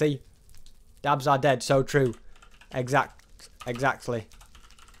 See, dabs are dead. So true. Exactly.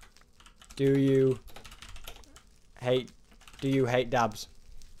 Do you hate dabs?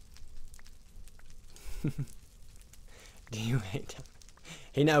 Do you hate dabs?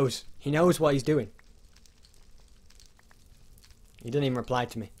 He knows. He knows what he's doing. He didn't even reply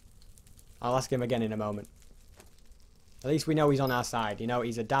to me. I'll ask him again in a moment. At least we know he's on our side. You know,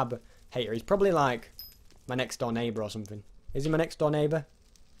 he's a dab hater. He's probably like my next door neighbour or something. Is he my next door neighbour?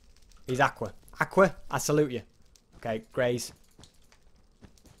 He's Aqua. Aqua, I salute you. Okay, Gray's.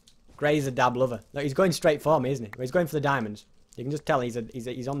 Gray's a dab lover. Look, he's going straight for me, isn't he? He's going for the diamonds. You can just tell he's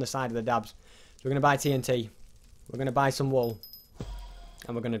on the side of the dabs. So we're gonna buy TNT. We're gonna buy some wool,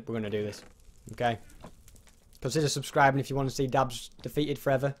 and we're gonna do this. Okay. Consider subscribing if you want to see dabs defeated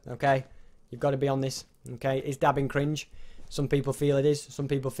forever. Okay. You've got to be on this. Okay. Is dabbing cringe? Some people feel it is. Some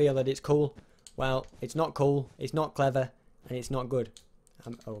people feel that it's cool. Well, it's not cool. It's not clever, and it's not good.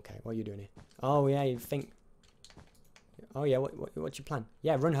 Okay. What are you doing here? Oh yeah, you think. Oh yeah, what's your plan?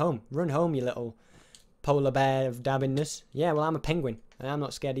 Yeah, run home. Run home, you little polar bear of dabbingness. Yeah, well, I'm a penguin, and I'm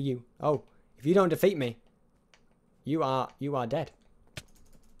not scared of you. Oh, if you don't defeat me, you are dead.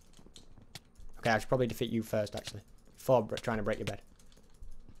 Okay, I should probably defeat you first, actually, before trying to break your bed.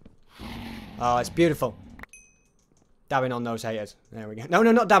 Oh, it's beautiful. Dabbing on those haters. There we go. No,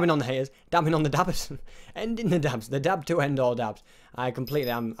 not dabbing on the haters. Dabbing on the dabbers. Ending the dabs. The dab to end all dabs.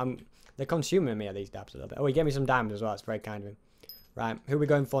 They're consuming me at these dabs a little bit. Oh, he gave me some diamonds as well. It's very kind of him. Right, who are we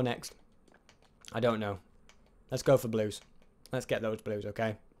going for next? I don't know. Let's go for blues. Let's get those blues,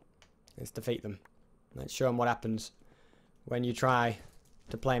 okay? Let's defeat them. Let's show them what happens when you try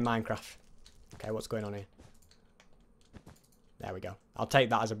to play Minecraft. Okay, what's going on here? There we go. I'll take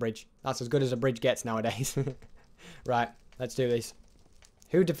that as a bridge. That's as good as a bridge gets nowadays. Right, let's do this.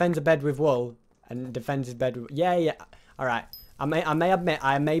 Who defends a bed with wool and defends his bed with... Yeah. Alright. I may admit,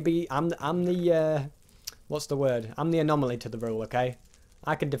 I'm the, what's the word? I'm the anomaly to the rule, okay?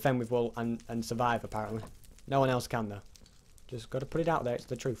 I can defend with wool and survive, apparently. No one else can, though. Just got to put it out there. It's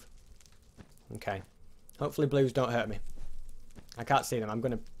the truth. Okay. Hopefully blues don't hurt me. I can't see them. I'm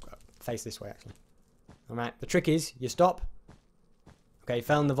going to face this way, actually. Alright. The trick is, you stop. Okay, he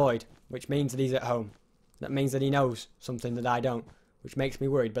fell in the void, which means that he's at home. That means that he knows something that I don't, which makes me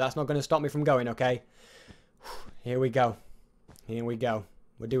worried. But that's not going to stop me from going, okay? Here we go. Here we go.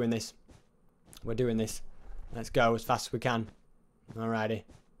 We're doing this. We're doing this. Let's go as fast as we can. Alrighty.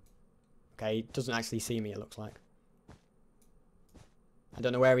 Okay, he doesn't actually see me, it looks like. I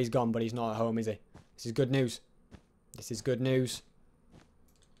don't know where he's gone, but he's not at home, is he? This is good news. This is good news.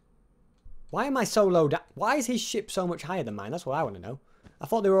 Why am I so low down? Why is his ship so much higher than mine? That's what I want to know. I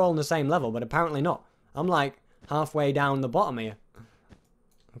thought they were all on the same level, but apparently not. I'm like halfway down the bottom here.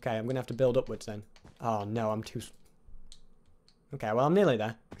 Okay, I'm going to have to build upwards then. Oh no, I'm too... Okay, well I'm nearly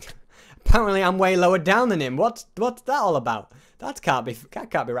there. Apparently I'm way lower down than him. What's that all about? That can't be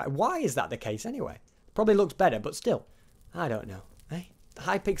right. Why is that the case anyway? Probably looks better, but still. I don't know. Eh?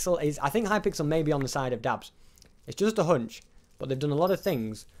 Hypixel is... I think Hypixel may be on the side of dabs. It's just a hunch, but they've done a lot of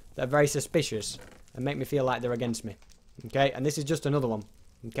things that are very suspicious and make me feel like they're against me. Okay, and this is just another one.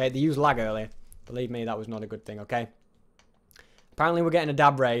 Okay, they used lag earlier. Believe me, that was not a good thing, okay? Apparently we're getting a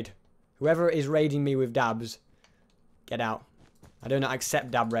dab raid. Whoever is raiding me with dabs, get out. I do not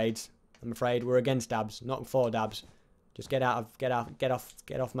accept dab raids. I'm afraid we're against dabs, not for dabs. Just get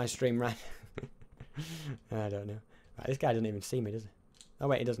off my stream, right? I don't know. Right, this guy doesn't even see me, does he? Oh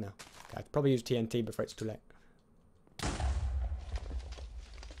wait, he does now. Okay, I could probably use TNT before it's too late.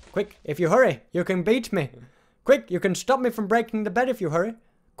 Quick, if you hurry, you can beat me. Quick, you can stop me from breaking the bed if you hurry.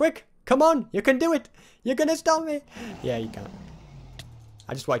 Quick, come on, you can do it. You're gonna stop me. Yeah, you can.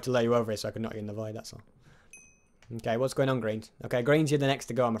 I just wanted to lay you over here so I could knock you in the void, that's all. Okay, what's going on, Greens? Okay, Greens, you're the next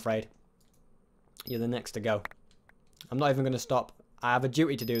to go, I'm afraid. You're the next to go. I'm not even going to stop. I have a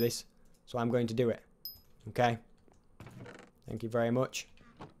duty to do this, so I'm going to do it. Okay? Thank you very much.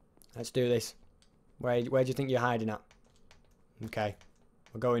 Let's do this. Where do you think you're hiding at? Okay.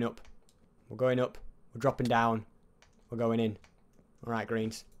 We're going up. We're going up. We're dropping down. We're going in. Alright,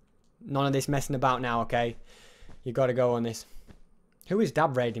 Greens. None of this messing about now, okay? You got to go on this. Who is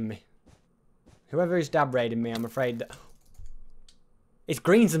dab raiding me? Whoever is dab raiding me, I'm afraid that... It's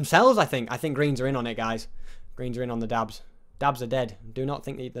Greens themselves, I think. I think Greens are in on it, guys. Greens are in on the dabs. Dabs are dead. Do not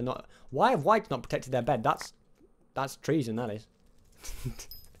think they're not... Why have Whites not protected their bed? That's treason, that is.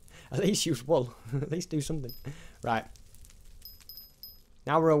 At least use wool. At least do something. Right.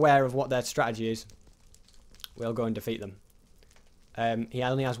 Now we're aware of what their strategy is. We'll go and defeat them. He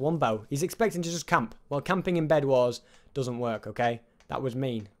only has one bow. He's expecting to just camp. Well, camping in Bed Wars doesn't work, okay? That was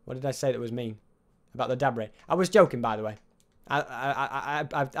mean. What did I say that was mean? About the dab raid. I was joking, by the way.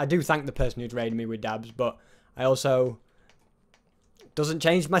 I do thank the person who'd raided me with dabs, but I also... Doesn't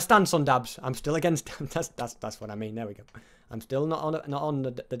change my stance on dabs. I'm still against dabs. That's what I mean. There we go. I'm still not on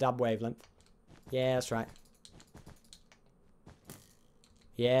the dab wavelength. Yeah, that's right.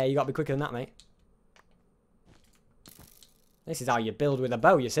 Yeah, you got to be quicker than that, mate. This is how you build with a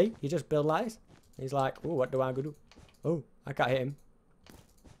bow, you see? You just build like this. He's like, oh, what do I do? Oh, I can't hit him.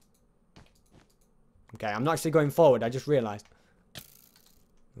 Okay, I'm not actually going forward. I just realised.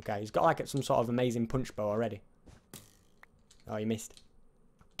 Okay, he's got like some sort of amazing punch bow already. Oh, he missed.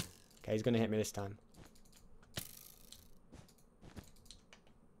 Okay, he's going to hit me this time.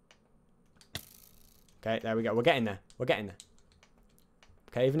 Okay, there we go. We're getting there. We're getting there.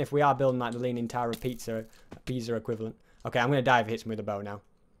 Okay, even if we are building like the Leaning Tower of Pisa equivalent. Okay, I'm going to die if it hits me with a bow now.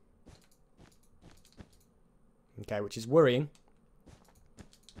 Okay, which is worrying.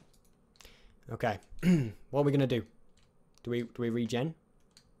 Okay, what are we going to do? Do we regen?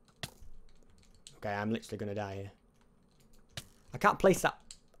 Okay, I'm literally going to die here. I can't place that.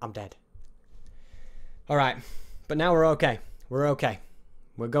 I'm dead. Alright, but now we're okay. We're okay.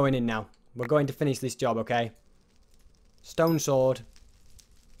 We're going in now. We're going to finish this job, okay? Stone sword.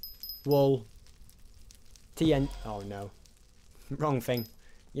 Wool. TN... Oh, no. Wrong thing.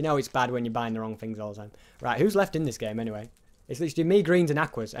 You know it's bad when you're buying the wrong things all the time. Right, who's left in this game anyway? It's literally me, greens, and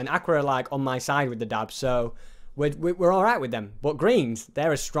aquas. And aqua are like on my side with the dabs, so we're all right with them. But greens,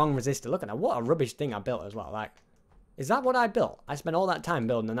 they're a strong resistor. Look at that. What a rubbish thing I built as well. Like, is that what I built? I spent all that time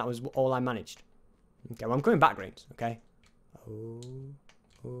building, and that was all I managed. Okay, well, I'm coming back, greens. Okay. Oh.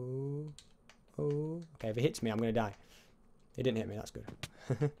 Okay, if he hits me, I'm going to die. He didn't hit me. That's good.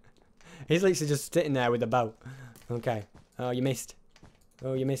 He's literally just sitting there with a bow. Okay. Oh, you missed.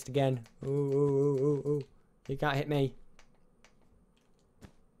 Oh, you missed again. Ooh. You can't hit me.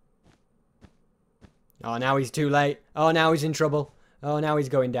 Oh, now he's too late. Oh, now he's in trouble. Oh, now he's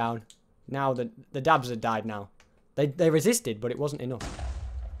going down. Now the dabs have died now. They resisted, but it wasn't enough.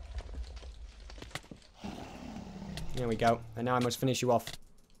 There we go. And now I must finish you off.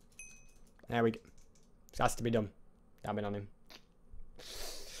 There we go. This has to be done. Dabbing on him.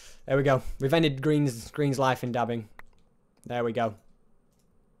 There we go. We've ended Green's life in dabbing. There we go.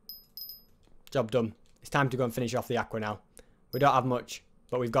 Job done. It's time to go and finish off the aqua now. We don't have much,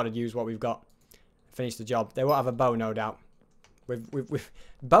 but we've got to use what we've got. Finish the job. They won't have a bow, no doubt.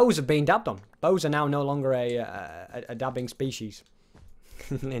 Bows have been dabbed on. Bows are now no longer a dabbing species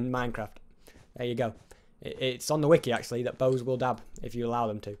in Minecraft. There you go. It's on the wiki, actually, that bows will dab if you allow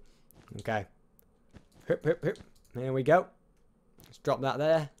them to. Okay. Hip. There we go. Let's drop that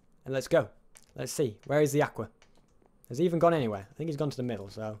there. And let's go. Let's see. Where is the aqua? Has he even gone anywhere? I think he's gone to the middle,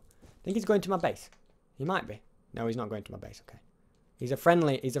 so... I think he's going to my base. He might be. No, he's not going to my base. Okay. He's a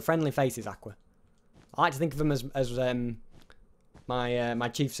friendly faces aqua. I like to think of him as my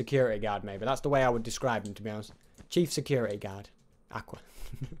chief security guard, maybe. That's the way I would describe him, to be honest. Chief security guard. Aqua.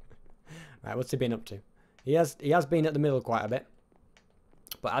 Right, what's he been up to? He has been at the middle quite a bit.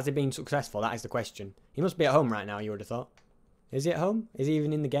 But has he been successful? That is the question. He must be at home right now, you would have thought. Is he at home? Is he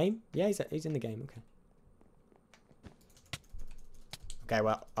even in the game? Yeah, he's in the game. Okay. Okay,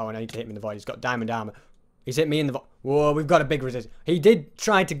 well, oh, and I need to hit him in the void. He's got diamond armor. He's hit me in the void. Whoa, we've got a big resist. He did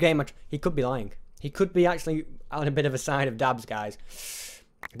try to game a... He could be lying. He could be actually on a bit of a side of dabs, guys.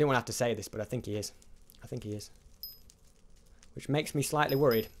 I didn't want to have to say this, but I think he is. I think he is. Which makes me slightly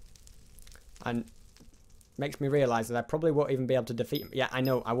worried. And makes me realise that I probably won't even be able to defeat him. Yeah, I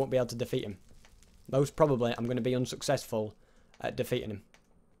know. I won't be able to defeat him. Most probably, I'm going to be unsuccessful at defeating him.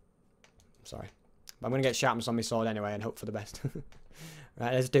 I'm sorry. But I'm going to get sharpness on my sword anyway and hope for the best.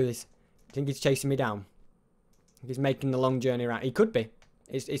 Right, let's do this. I think he's chasing me down. He's making the long journey around. He could be.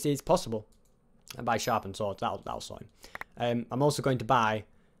 It's possible. And buy sharpened swords. That'll sort him. I'm also going to buy,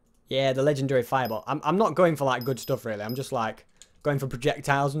 yeah, the legendary fireball. I'm not going for like good stuff really. I'm just like going for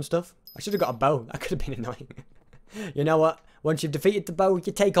projectiles and stuff. I should have got a bow. That could have been annoying. You know what? Once you've defeated the bow,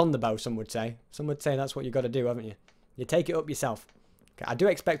 you take on the bow. Some would say. Some would say that's what you got to do, haven't you? You take it up yourself. Okay, I do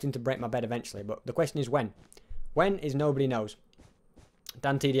expect him to break my bed eventually, but the question is when. When is nobody knows.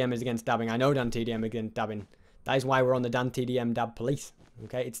 Dan TDM is against dabbing. I know Dan TDM is against dabbing. That is why we're on the Dan TDM dab police.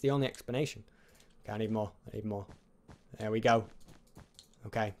 Okay, it's the only explanation. Okay, I need more. I need more. There we go.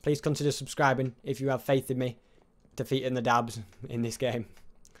 Okay, please consider subscribing if you have faith in me defeating the dabs in this game.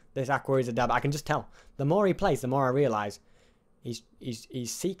 This aqua is a dab. I can just tell. The more he plays, the more I realise he's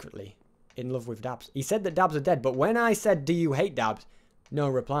secretly in love with dabs. He said that dabs are dead, but when I said, "Do you hate dabs?" no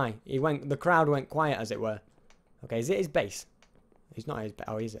reply. The crowd went quiet, as it were. Okay, is it his base? He's not at his base.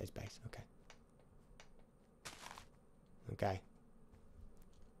 Oh, he's at his base. Okay. Okay.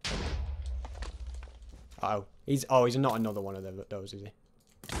 Uh-oh. He's not another one of those, is he?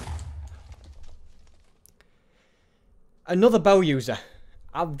 Another bow user.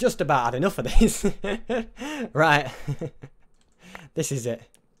 I've just about had enough of this. Right. This is it.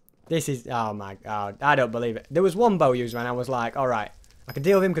 This is... Oh my god. I don't believe it. There was one bow user and I was like, alright. I can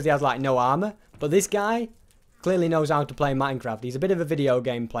deal with him because he has like no armor. But this guy clearly knows how to play Minecraft. He's a bit of a video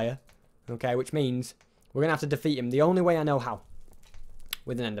game player. Okay, which means we're going to have to defeat him the only way I know how.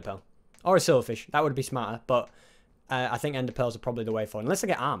 With an ender pearl. Or a silverfish. That would be smarter. But I think ender pearls are probably the way forward. Unless I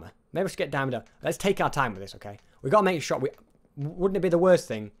get armor. Maybe I should get diamond. Let's take our time with this, okay? We've got to make sure... Wouldn't it be the worst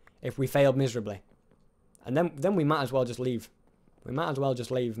thing if we failed miserably? And then we might as well just leave. We might as well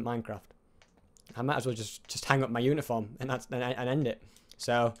just leave Minecraft. I might as well just hang up my uniform and end it.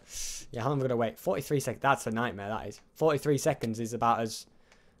 So, yeah, how long am I going to wait? 43 seconds. That's a nightmare, that is. 43 seconds is about as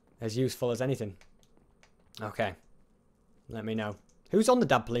useful as anything. Okay. Let me know. Who's on the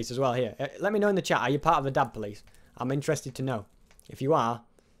dab police as well here? Let me know in the chat. Are you part of the dab police? I'm interested to know. If you are,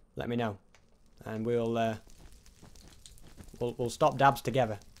 let me know. And we'll stop dabs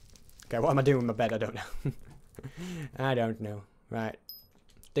together. Okay, what am I doing with my bed? I don't know. I don't know. Right.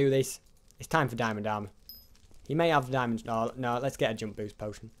 Let's do this. It's time for diamond armor. He may have diamonds. No, let's get a jump boost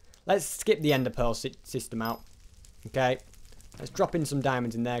potion. Let's skip the ender pearl system out. Okay. Let's drop in some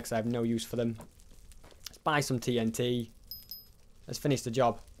diamonds in there because I have no use for them. Let's buy some TNT. Let's finish the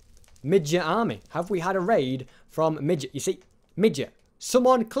job. Midget army. Have we had a raid from Midget? You see, Midget.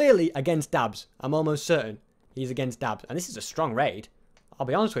 Someone clearly against Dabs. I'm almost certain he's against Dabs. And this is a strong raid. I'll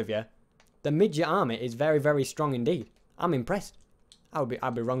be honest with you. The Midget army is very, very strong indeed. I'm impressed.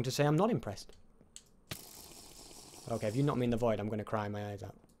 I'd be wrong to say I'm not impressed. Okay, if you knock me in the void, I'm going to cry my eyes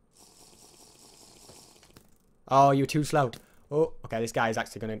out. Oh, you're too slow. Oh, okay, this guy is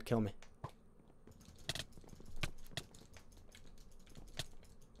actually going to kill me.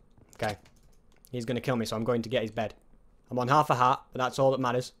 Okay. He's going to kill me, so I'm going to get his bed. I'm on half a heart, but that's all that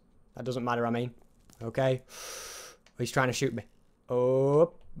matters. That doesn't matter, I mean. Okay. He's trying to shoot me.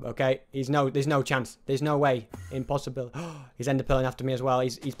 Oh, okay. There's no chance. There's no way. Impossible. He's ender pearling after me as well.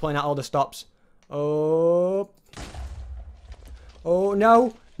 He's pulling out all the stops. Oh. Oh,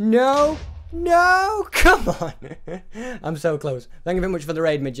 no. No. No. Come on. I'm so close. Thank you very much for the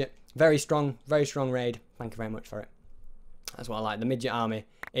raid, Midget. Very strong raid. Thank you very much for it. That's what I like. The Midget army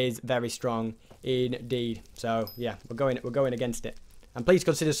is very strong indeed. So, yeah, we're going against it. And please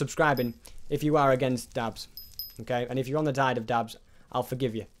consider subscribing if you are against Dabs. Okay? And if you're on the side of Dabs, I'll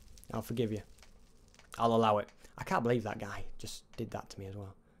forgive you. I'll forgive you. I'll allow it. I can't believe that guy just did that to me as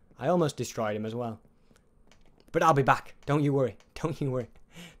well. I almost destroyed him as well. But I'll be back. Don't you worry. Don't you worry.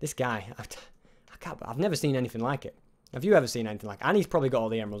 This guy, I've never seen anything like it. Have you ever seen anything like it? And he's probably got all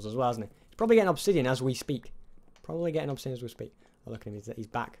the emeralds as well, hasn't he? He's probably getting obsidian as we speak. Probably getting obsidian as we speak. Oh, look at him. He's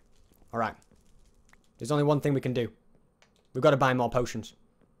back. Alright. There's only one thing we can do. We've got to buy more potions.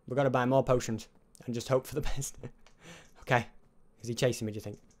 We've got to buy more potions. And just hope for the best. Okay. Is he chasing me, do you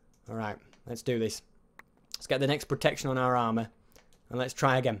think? Alright. Let's do this. Let's get the next protection on our armor. And let's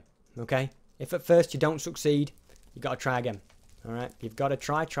try again. Okay? If at first you don't succeed, you've got to try again. Alright? You've got to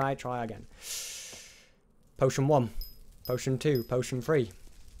try again. Potion 1. Potion 2. Potion 3.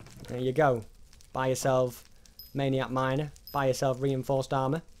 There you go. Buy yourself Maniac Miner. Buy yourself reinforced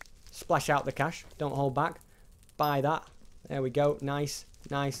armor. Splash out the cash. Don't hold back. Buy that. There we go. Nice.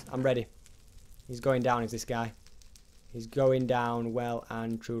 Nice. I'm ready. He's going down, is this guy. He's going down well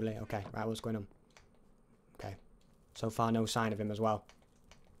and truly. Okay. Right. What's going on? Okay. So far, no sign of him as well.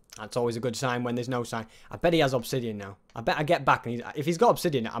 That's always a good sign when there's no sign. I bet he has obsidian now. I bet I get back and if he's got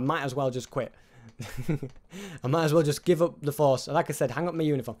obsidian, I might as well just quit. I might as well just give up the force. Like I said, hang up my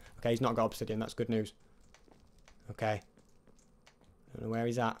uniform. Okay, he's not got obsidian. That's good news. Okay. I don't know where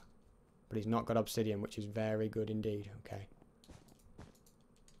he's at. But he's not got obsidian, which is very good indeed. Okay.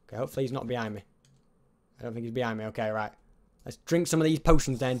 Okay, hopefully he's not behind me. I don't think he's behind me. Okay, right. Let's drink some of these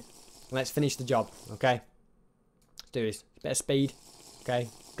potions then. And let's finish the job. Okay. Let's do this. Bit of speed. Okay.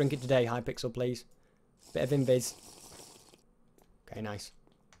 Drink it today, Hypixel, please. Bit of invis. Okay, nice.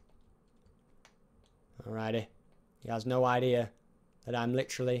 Alrighty. He has no idea that I'm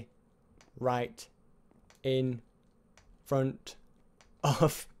literally right in front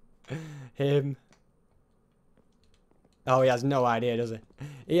of him. Oh, he has no idea, does he?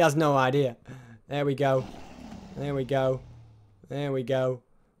 He has no idea. There we go. There we go. There we go.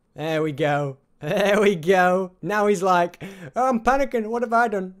 There we go. There we go. Now he's like, oh, I'm panicking. What have I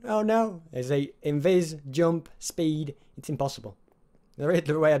done? Oh, no. There's a invis, jump, speed. It's impossible.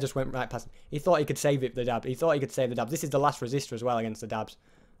 The way I just went right past him. He thought he could save it, the dab. He thought he could save the dabs. This is the last resistor as well against the dabs.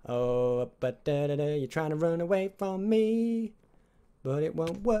 Oh, but you're trying to run away from me. But it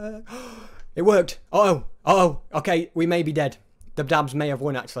won't work. It worked. Oh, okay. We may be dead. The dabs may have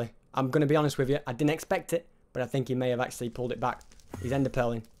won, actually. I'm going to be honest with you. I didn't expect it, but I think he may have actually pulled it back. He's ender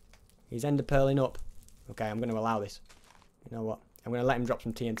pearling. He's ender pearling up. Okay, I'm going to allow this. You know what? I'm going to let him drop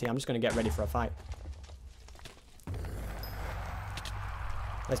some TNT. I'm just going to get ready for a fight.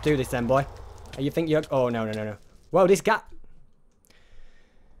 Let's do this then, boy. You think you're... Oh, no. Whoa, this guy...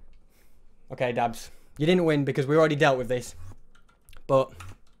 Okay, dabs. You didn't win because we already dealt with this. But...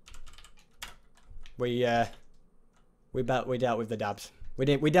 We dealt with the dabs. We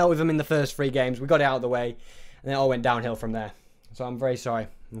dealt with them in the first 3 games. We got it out of the way. And it all went downhill from there. So I'm very sorry.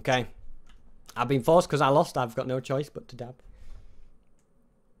 Okay. I've been forced because I lost. I've got no choice but to dab.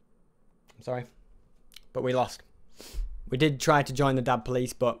 I'm sorry. But we lost. We did try to join the dab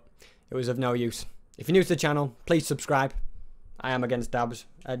police, but it was of no use. If you're new to the channel, please subscribe. I am against dabs.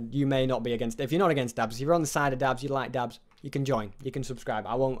 And you may not be against... If you're not against dabs, if you're on the side of dabs, you like dabs, you can join. You can subscribe.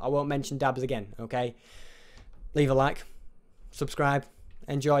 I won't mention dabs again, okay? Leave a like. Subscribe.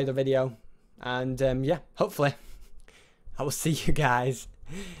 Enjoy the video. And, yeah, hopefully... I will see you guys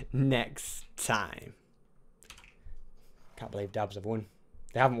next time. Can't believe dabs have won.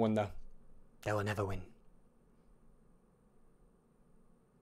 They haven't won, though. They will never win.